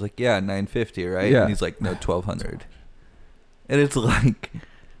 And she's like, yeah, $950, right? Yeah. And he's like, no, $1,200. And it's like,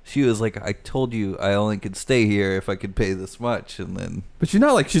 she was like, I told you I only could stay here if I could pay this much. And then, But she's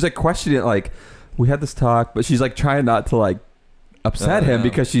not like, she's like questioning it, like, we had this talk, but she's like trying not to like upset him no.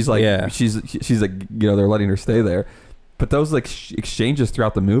 because she's like, Yeah. she's like, you know, they're letting her stay there. But those like exchanges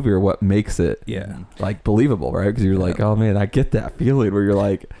throughout the movie are what makes it Yeah. like believable, right? Because you're like, oh man, I get that feeling where you're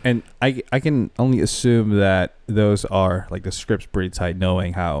like, And I can only assume that those are like the script's pretty tight,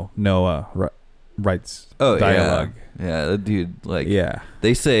 knowing how Noah writes dialogue. Yeah, that dude, like, Yeah.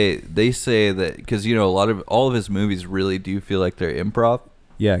 they say that, because, you know, all of his movies really do feel like they're improv.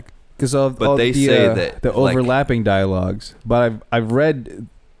 Yeah. Because of But all they the, say that, the like- overlapping dialogues. But I've read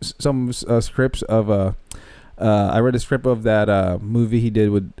some scripts of I read a script of that movie he did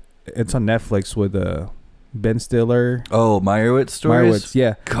with, it's on Netflix with Ben Stiller. Oh, Meyerowitz stories? Meyerowitz,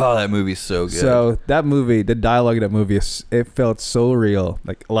 yeah. God, that movie's so good. So that movie, the dialogue of that movie, it felt so real.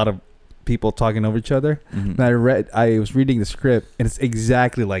 Like a lot of people talking over each other. Mhm. And I was reading the script, and it's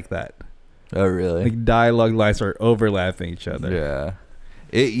exactly like that. Oh, really? Like dialogue lines are overlapping each other. Yeah.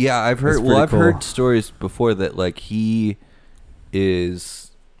 I've heard. That's Well, pretty I've cool. heard stories before that like he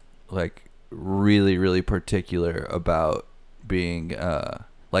is like really, really particular about being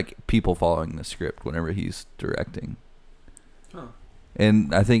like people following the script whenever he's directing.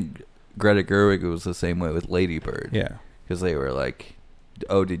 And I think Greta Gerwig was the same way with Lady Bird. Yeah. Because they were like,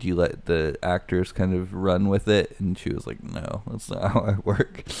 oh, did you let the actors kind of run with it? And she was like, no, that's not how I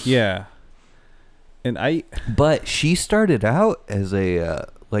work. Yeah. And But she started out as a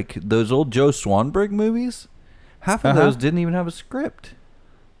like those old Joe Swanberg movies. Half of those didn't even have a script.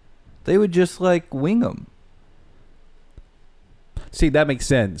 They would just like wing them. See, that makes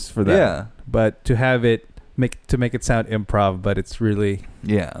sense for that. Yeah. But to have it make it sound improv, but it's really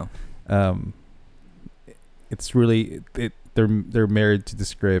Yeah. it's really they're married to the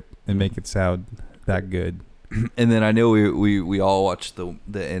script and make it sound that good. And then I know we all watched the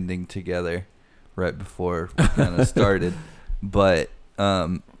ending together right before we kind of started, but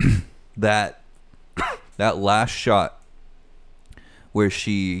that last shot where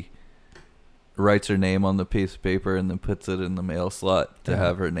she writes her name on the piece of paper and then puts it in the mail slot to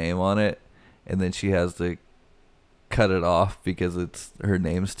have her name on it, and then she has to cut it off because her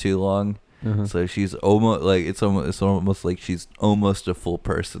name's too long. So she's almost like it's almost like she's almost a full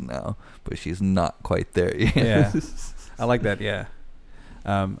person now, but she's not quite there yet. Yeah, I like that. Yeah.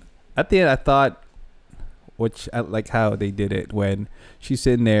 At the end, I thought, I like how they did it when she's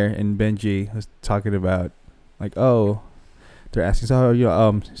sitting there and Benji was talking about, like, oh, they're asking, so are you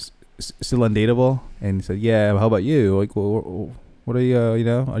still undateable? And he said, yeah. How about you? Like, well, what are you?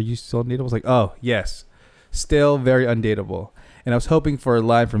 Are you still undateable? I was like, oh yes, still very undateable. And I was hoping for a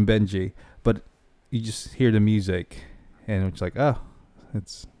line from Benji, but you just hear the music, and it's like, oh,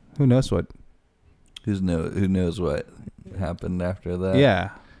 it's who knows what. Who knows what happened after that? Yeah,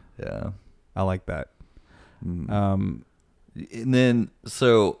 I like that. And then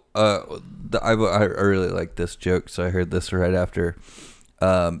so I really like this joke, so I heard this right after,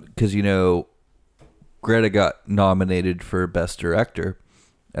 because Greta got nominated for Best Director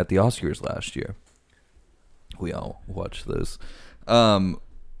at the Oscars last year. We all watched those.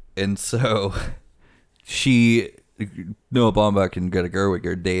 And so Noah Baumbach and Greta Gerwig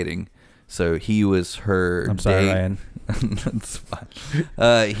are dating. So he was her I'm sorry, date. Ryan. That's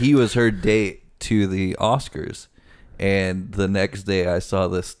fine. He was her date to the Oscars. And the next day I saw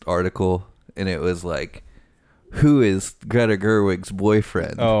this article and it was like, who is Greta Gerwig's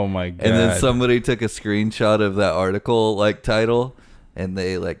boyfriend? Oh my God. And then somebody took a screenshot of that article like title and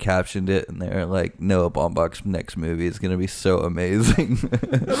they like captioned it and they're like, Noah Baumbach's next movie is going to be so amazing.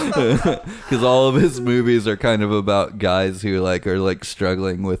 Because all of his movies are kind of about guys who like are like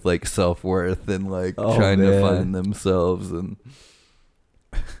struggling with like self-worth and like trying to find themselves. And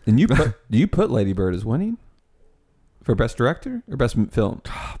do you put Lady Bird as winning for Best Director or Best Film?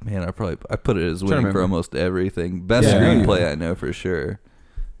 Oh, man, I put it as winning for almost everything. Best screenplay I know for sure.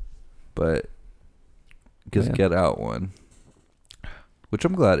 But just Get Out won. Which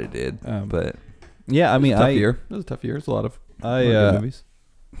I'm glad it did, but yeah, I mean, it was a tough year. It's a lot of good movies.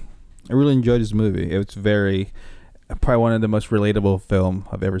 I really enjoyed this movie. It was probably one of the most relatable film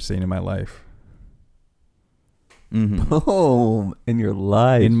I've ever seen in my life. Mm-hmm. Oh, in your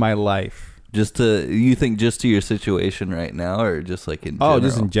life, in my life. You think just to your situation right now, or just like in general? Oh,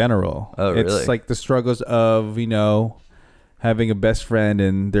 just in general. Oh, really? It's like the struggles of having a best friend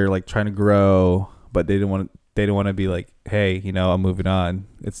and they're like trying to grow, but they don't want to be like, hey, I'm moving on.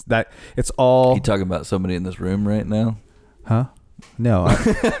 It's all. You talking about somebody in this room right now? Huh? No,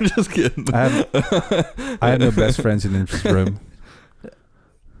 I'm just kidding. I have no best friends in this room.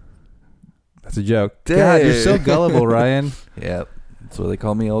 That's a joke. Dang. God, you're so gullible, Ryan. Yep, that's what they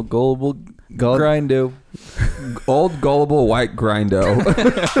call me, old gullible grindo. Old gullible white grindo.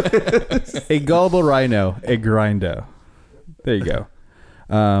 A gullible rhino, a grindo. There you go.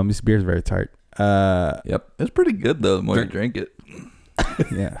 This beer's very tart. Yep, it's pretty good though. The more you drink it,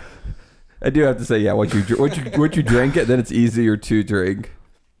 yeah. I do have to say, yeah. Once you drink it, then it's easier to drink.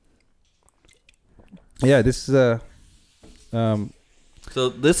 Yeah, this is So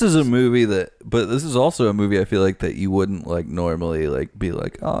this is a movie but this is also a movie I feel like that you wouldn't like normally like be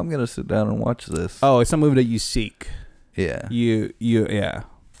like, oh, I'm gonna sit down and watch this. Oh, it's a movie that you seek. Yeah. Yeah.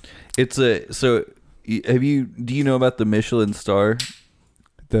 Do you know about the Michelin star?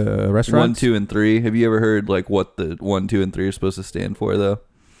 The restaurant? 1, 2, and 3. Have you ever heard like what the 1, 2, and 3 are supposed to stand for though?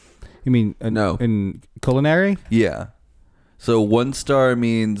 You mean no. In culinary? Yeah. So 1 star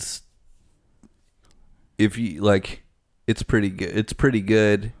means if you like, it's pretty good. It's pretty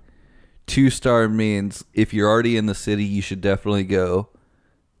good. 2 star means if you're already in the city, you should definitely go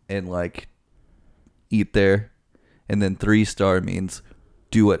and like eat there. And then 3 star means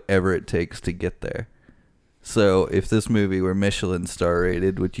do whatever it takes to get there. So if this movie were Michelin star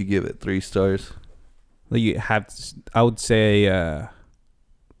rated, would you give it 3 stars? I would say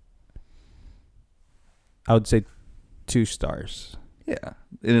 2 stars. Yeah,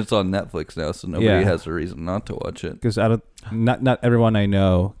 and it's on Netflix now, so nobody has a reason not to watch it. Because not everyone I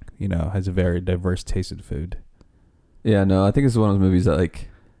know, has a very diverse taste in food. Yeah, no, I think it's one of those movies that like,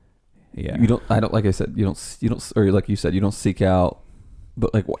 Yeah, like I said, you don't, or like you said, you don't seek out.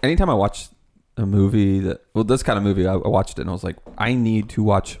 But like anytime I watch a movie this kind of movie, I watched it and I was like, I need to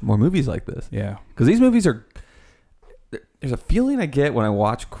watch more movies like this. Yeah, because these movies there's a feeling I get when I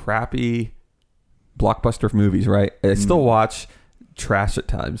watch crappy blockbuster movies, right? I still watch trash at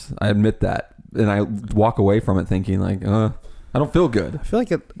times. I admit that. And I walk away from it thinking like, I don't feel good. I feel like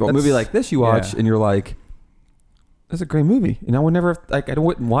But a movie like this you watch and you're like, that's a great movie. And I would never, like, I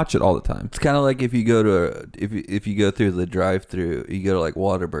wouldn't watch it all the time. It's kind of like if you go to if you go through the drive-through, you go to like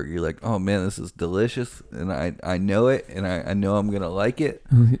Whataburger, you're like, oh man, this is delicious, and I know it, and I know I'm gonna like it.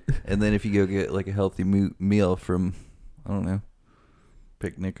 And then if you go get like a healthy meal from, I don't know,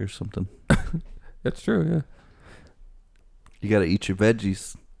 Picnic or something, That's true. Yeah. you gotta eat your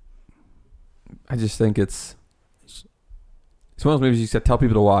veggies. I just think it's one of those movies you said tell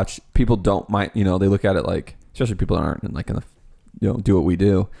people to watch. People don't mind, they look at it like, especially people that aren't in the, do what we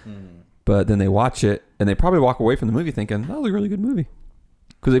do. But then they watch it and they probably walk away from the movie thinking, that was a really good movie.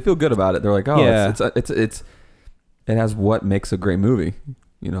 Because they feel good about it. They're like, oh, Yeah. it has what makes a great movie.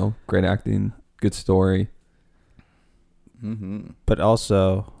 Great acting, good story. Mm-hmm. but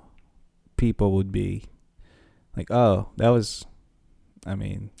also people would be like, oh, that was,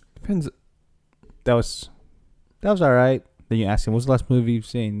 Depends. that was all right. Then you ask him, what's the last movie you've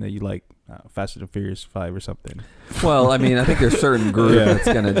seen that you like? Fast and Furious 5 or something. Well, I think there's a certain group that's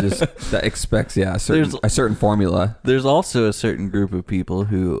gonna that expects a certain formula. There's also a certain group of people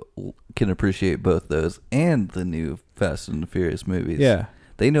who can appreciate both those and the new Fast and the Furious movies. Yeah.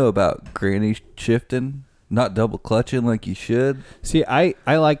 They know about granny shifting, not double clutching like you should. See, I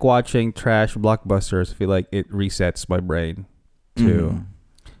like watching trash blockbusters. I feel like it resets my brain too.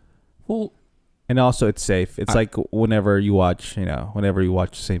 Well, And also it's safe. It's like whenever you watch the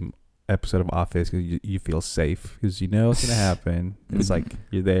same episode of Office, because you feel safe because you know what's going to happen. It's like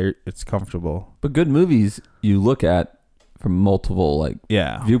you're there. It's comfortable. but good movies you look at from multiple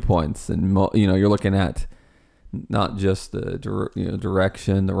viewpoints, and you're looking at not just the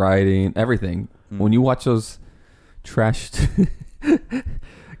direction, the writing, everything. When you watch those trashed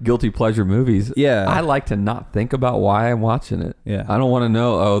guilty pleasure movies, I like to not think about why I'm watching it. Yeah. I don't want to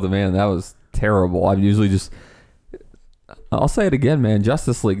know, that was terrible. I'm usually just, I'll say it again, man.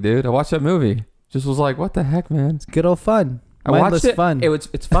 Justice League, dude. I watched that movie. Just was like, what the heck, man? It's good old fun. I Mindless watched it. fun.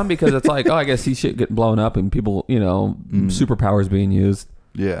 It's fun because it's like, I guess he shit getting blown up and people, superpowers being used.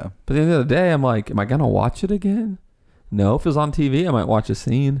 Yeah. But at the end of the day, I'm like, am I gonna watch it again? No. If it was on TV, I might watch a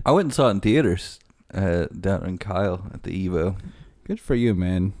scene. I went and saw it in theaters down in Kyle at the Evo. Good for you,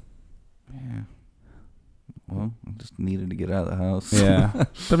 man. Yeah. Well, I just needed to get out of the house. Yeah.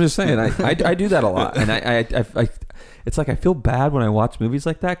 But I'm just saying, I do that a lot, and I it's like I feel bad when I watch movies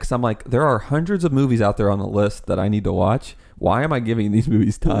like that because I'm like, there are hundreds of movies out there on the list that I need to watch. Why am I giving these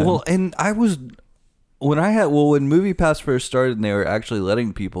movies time? Well, and when MoviePass first started and they were actually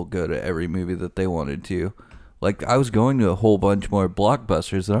letting people go to every movie that they wanted to, like I was going to a whole bunch more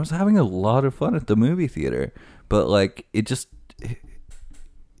blockbusters and I was having a lot of fun at the movie theater. But like it just,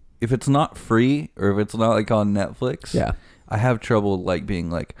 if it's not free or if it's not like on Netflix, I have trouble like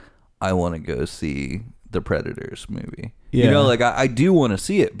being like, I want to go see the Predators movie. Yeah. Like I do want to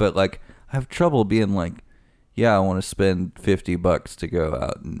see it, but like I have trouble being like, I want to spend $50 to go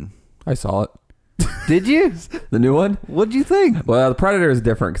out and. I saw it. Did you? The new one? What'd you think? Well, The Predator is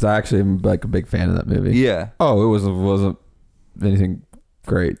different because I actually am like a big fan of that movie. Yeah. Oh, it wasn't anything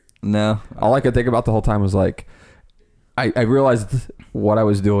great. No. All I could think about the whole time was like, I realized what I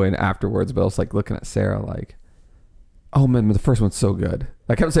was doing afterwards, but I was like looking at Sarah like, oh man, the first one's so good.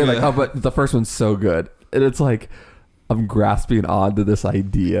 I kept saying like, oh, but the first one's so good. And it's like, I'm grasping onto this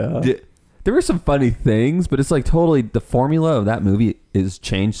idea. There were some funny things, but it's like totally the formula of that movie is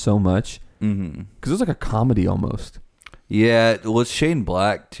changed so much. Because it's like a comedy almost. Yeah, well, it's Shane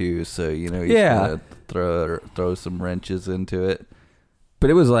Black too, so he's gonna throw some wrenches into it. But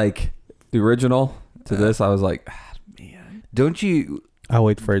it was like the original to this. I was like, man, don't you? I'll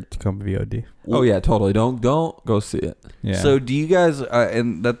wait for it to come VOD. Oh yeah, totally. Don't go see it. Yeah. So do you guys?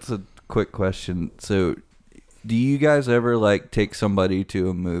 And that's a quick question. So, do you guys ever like take somebody to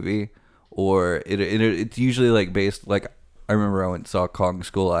a movie, or it's usually like based like I remember I went and saw Kong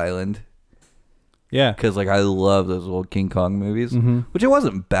Skull Island. Yeah. Because, like, I love those old King Kong movies, which it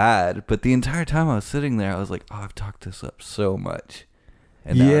wasn't bad, but the entire time I was sitting there, I was like, oh, I've talked this up so much.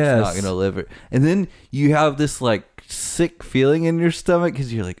 and now Yes. it's not gonna live it. And then you have this like sick feeling in your stomach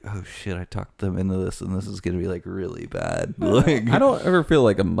because you're like, oh shit, I talked them into this, and this is gonna be like really bad. Like, I don't ever feel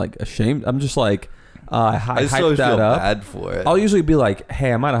like I'm like ashamed. I'm just like I I just hyped always that feel up. bad for it. I'll usually be like,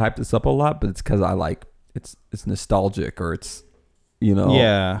 hey, I might have hyped this up a lot, but it's because I like it's nostalgic or it's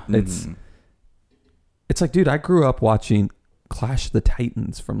Yeah. it's Mhm. it's like, dude, I grew up watching Clash of the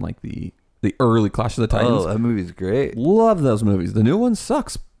Titans from like the early Clash of the Titans. Oh, that movie's great. Love those movies. The new one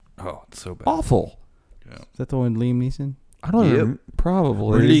sucks. Oh, it's so bad. Awful. Is that the one with Liam Neeson? I don't Yep. know.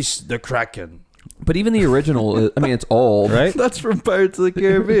 Probably. the Kraken. But even the original, I mean, it's old. Right? That's from Pirates of the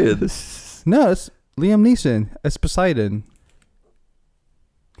Caribbean. No, it's Liam Neeson. It's Poseidon.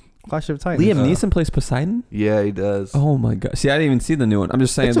 Clash of Titans. Liam Neeson plays Poseidon? Yeah, he does. Oh my god. See, I didn't even see the new one. I'm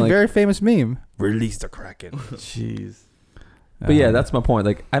just saying, It's a like, very famous meme. Release the Kraken. jeez. But yeah, that's my point.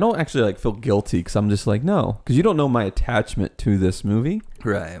 Like, I don't actually like feel guilty because I'm just like, no, because you don't know my attachment to this movie.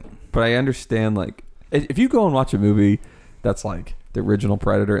 Right. But I understand, like, if you go and watch a movie that's like the original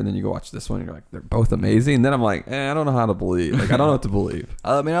Predator, and then you go watch this one, and you're like, they're both amazing. And then I'm like, I don't know how to believe. Like, I don't know what to believe.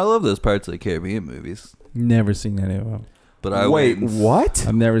 I mean, I love those Pirates of the Caribbean movies, Never seen any of them. but I Wait, wouldn't- what,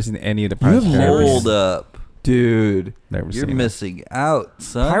 I've never seen any of the Pirates of the never Caribbean. Hold up, dude? Never you're seen missing out,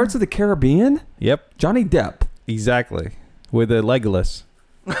 son. Pirates of the Caribbean? it. Yep, Johnny Depp. exactly. With the Legolas.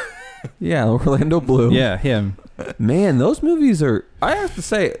 Yeah, Orlando Bloom. Yeah, him. Man, those movies are. I have to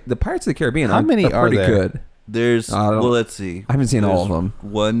say, the Pirates of the Caribbean. How many are pretty there? good? There's I don't- well, let's see. I haven't seen all of There's them.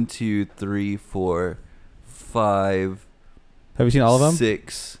 1, 2, 3, 4, 5, Have you seen all of them?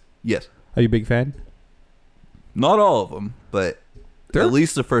 6. Yes, Are you a big fan? not all of them, but They're- at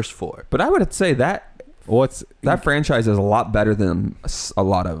least the first 4. But I would say that What's that franchise is a lot better than a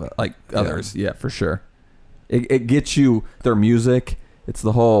lot of like others. Yeah, for sure. It gets you their music. It's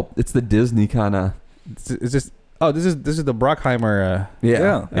the whole. It's the Disney kind of. is this? Oh, this is the Brockheimer.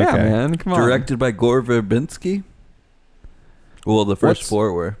 Yeah. Yeah, Okay. man. Come on. Directed by Gore Verbinski. Well, the first What's-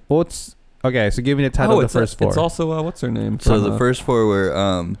 4 were. What's okay? So give me the title of it's the first 4. It's also what's her name? So from, the first 4 were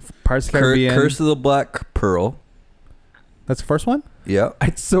Pirates of the Caribbean. Curse of the Black Pearl. That's the first one. Yep.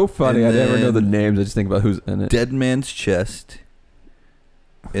 It's so funny. And I never know the then- names. I just think about who's in it. Dead Man's Chest.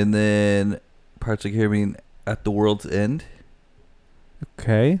 And then Pirates of the Caribbean at the World's End.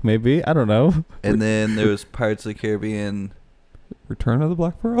 Okay, maybe I don't know. And then there was Pirates of the Caribbean. Return of the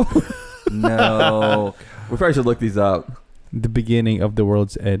Black Pearl. No. We probably should look these up. The beginning of the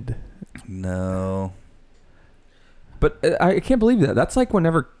world's end. No. But I can't believe that. That's like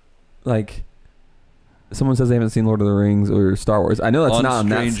whenever, like, someone says they haven't seen Lord of the Rings or Star Wars. I know that's On not on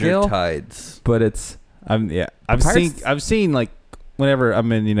that Stranger scale, Tides. but it's I've Pirates- seen like whenever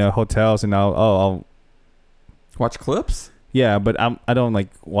I'm in hotels and I'll watch clips. yeah, but I don't like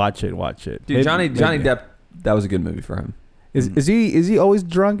watch it. Dude, Maybe- Johnny maybe. Depp, that was a good movie for him. Is he always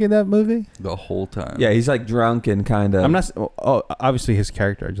drunk in that movie? The whole time. Yeah, he's like drunk and kind of. I'm not. Oh, obviously his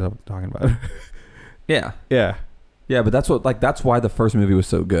character. I'm just talking about. Yeah, yeah. yeah, but that's why the first movie was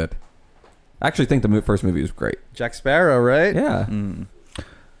so good. I actually think the first movie was great. Jack Sparrow, right? Yeah. Mm.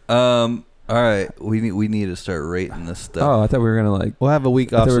 All right. We need to start rating this stuff. Oh, I thought we were gonna like. We'll have a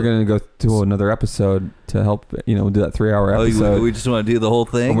week I off. thought we were gonna go to another episode to help. Do that 3-hour Oh, episode. we just want to do the whole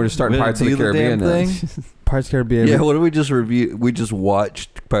thing. and we're just starting We're Pirates of gonna the do Caribbean. damn now. thing? Pirates of the Caribbean. Yeah, what did we just review? We just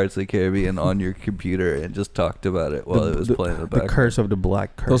watched Pirates of the Caribbean on your computer and just talked about it while it was playing in the the background. Curse of the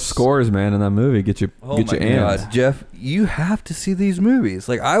Black Curse. Those scores, man, in that movie get you Oh get my you amped. god, Jeff, you have to see these movies.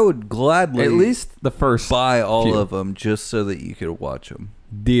 Like, I would gladly At least the first. buy all few. of them just so that you could watch them.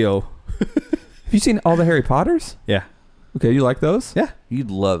 Deal. Have you seen all the Harry Potters? Yeah. Okay, you like those? Yeah. You'd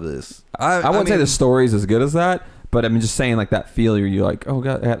love this. I wouldn't say mean, the story's as good as that, but I'm just saying like that feel. You're like, oh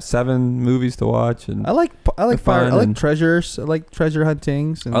god, I have 7 movies to watch, and I like They're fun I like and- treasures. I like treasure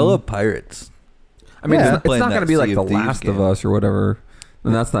huntings. And I love pirates. I mean, Yeah. it's Playing not that going to be like Sea The of Thieves Last of game. Us or whatever.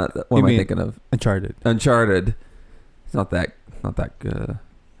 And that's not what You am I mean- thinking of? Uncharted. Uncharted. It's not that good.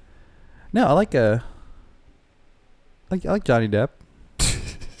 No, I like I like Johnny Depp.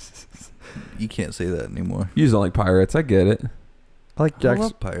 You can't say that anymore. You just don't like pirates. I get it. I like I Jack.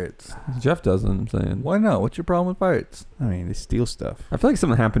 love pirates. Jeff doesn't. I'm saying. Why not? What's your problem with pirates? I mean, they steal stuff. I feel like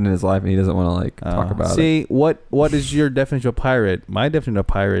something happened in his life and he doesn't want to like talk about it. See, what is your definition of pirate? My definition of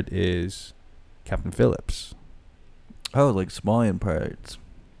pirate is Captain Phillips. Oh, like Somalian pirates.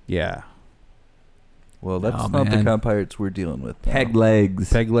 Yeah. Well, that's Oh, not the man. kind of pirates we're dealing with. now. Peg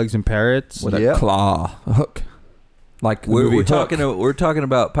legs Peg legs and parrots. with Yeah. a claw, a hook. Like the We're movie Hook. talking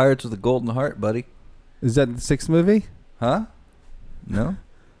about Pirates with a Golden Heart, buddy. Is that the 6th movie? Huh? No,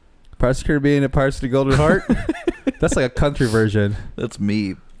 Pirates of the Caribbean and Pirates of the Golden Heart? That's like a country version. that's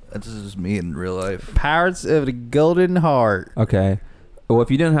me. That's just me in real life. Pirates of the Golden Heart. Okay. Well,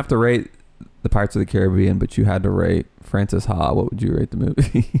 if you didn't have to rate the Pirates of the Caribbean, but you had to rate Francis Ha, what would you rate the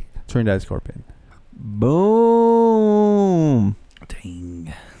movie? Trinidad Scorpion. Boom.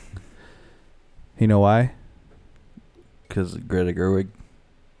 Dang. You know why? Because Greta Gerwig.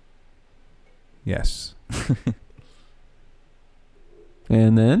 Yes.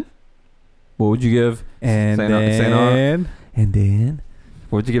 And then, what would you give? And Saint then,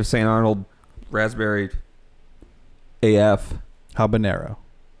 What would you give St. Arnold Raspberry AF? habanero.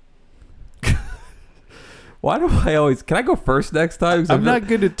 Why do I always? Can I go first next time? 'Cause I'm not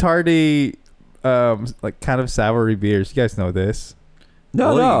good at tardy, like kind of savory beers. You guys know this.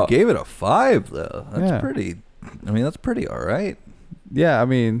 No, Well, no. you gave it a 5 though. That's Yeah. pretty. I mean, that's pretty all right. Yeah, I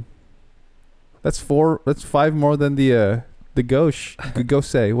mean, that's 4. That's 5 more than the gauche.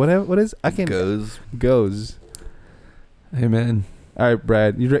 Gose. Whatever. What is? I can't. Goes. Hey man, All right,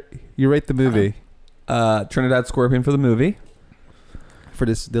 Brad. You rate the movie Trinidad Scorpion for the movie. for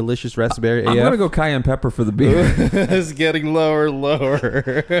this delicious raspberry. I'm AF? gonna go cayenne pepper for the beer. It's getting lower and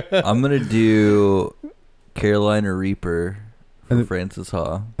lower. I'm gonna do Carolina Reaper for And- Francis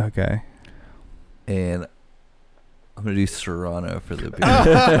Ha, Okay. and I'm gonna do Serrano for the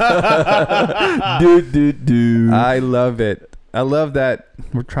beer. dude. I love it. I love that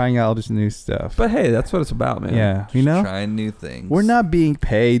we're trying out all this new stuff. But hey, that's what it's about, man. yeah, you know, Trying new things. we're not being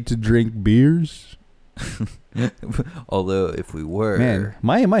paid to drink beers. Although if we were, Man,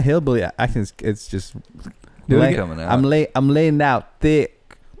 my hillbilly accent, it's just Do it lay- coming out. I'm laying out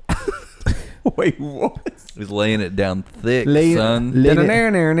thick. Wait, what? he's laying it down thick, Lay- son. lay-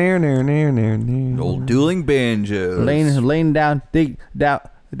 Old dueling banjos. laying down thick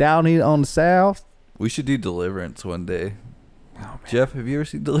down here on the south. We should do Deliverance one day. Oh, Jeff, have you ever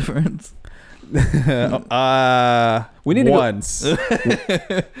seen Deliverance? We need to go- once.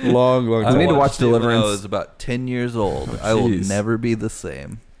 long I need to watch watched it when Deliverance. I was about 10 years old. I will jeez. never be the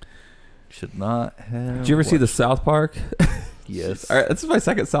same. Should not have. Did you ever see the watched- South Park? Yes. All right, this is my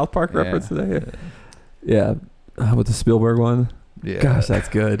second South Park Yeah. reference today. Yeah, with the Spielberg one. Yeah. Gosh, that's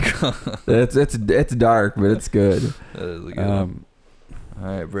good. it's dark, but it's good. That is a good one.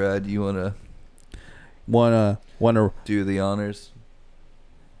 All right, Brad, you want to wanna do the honors?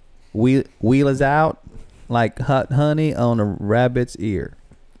 wheel us out like hot honey on a rabbit's ear.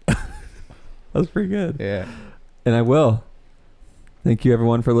 That's pretty good. Yeah. And I will. Thank you,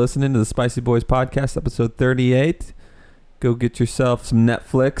 everyone, for listening to the Spicy Boys Podcast, episode 38. Go get yourself some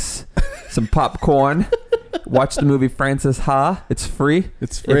Netflix, some popcorn. Watch the movie Francis Ha. It's free.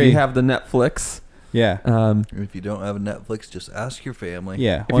 It's If free. you have the Netflix. Yeah. If you don't have a Netflix, just ask your family.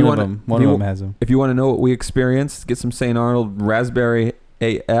 Yeah. if One you of wanna- them. One if of you- them has them. If you want to know what we experienced, get some St. Arnold Raspberry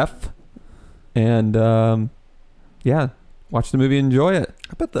AF. And, yeah, watch the movie and enjoy it.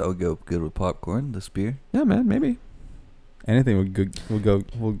 I bet that would go good with popcorn, this beer. Yeah, man, maybe. Anything would go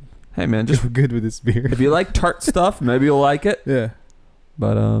Hey, man, just good with this beer. if you like tart stuff, maybe you'll like it. Yeah.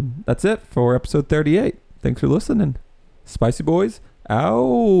 But that's it for episode 38. Thanks for listening. Spicy Boys,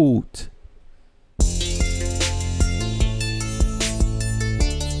 out.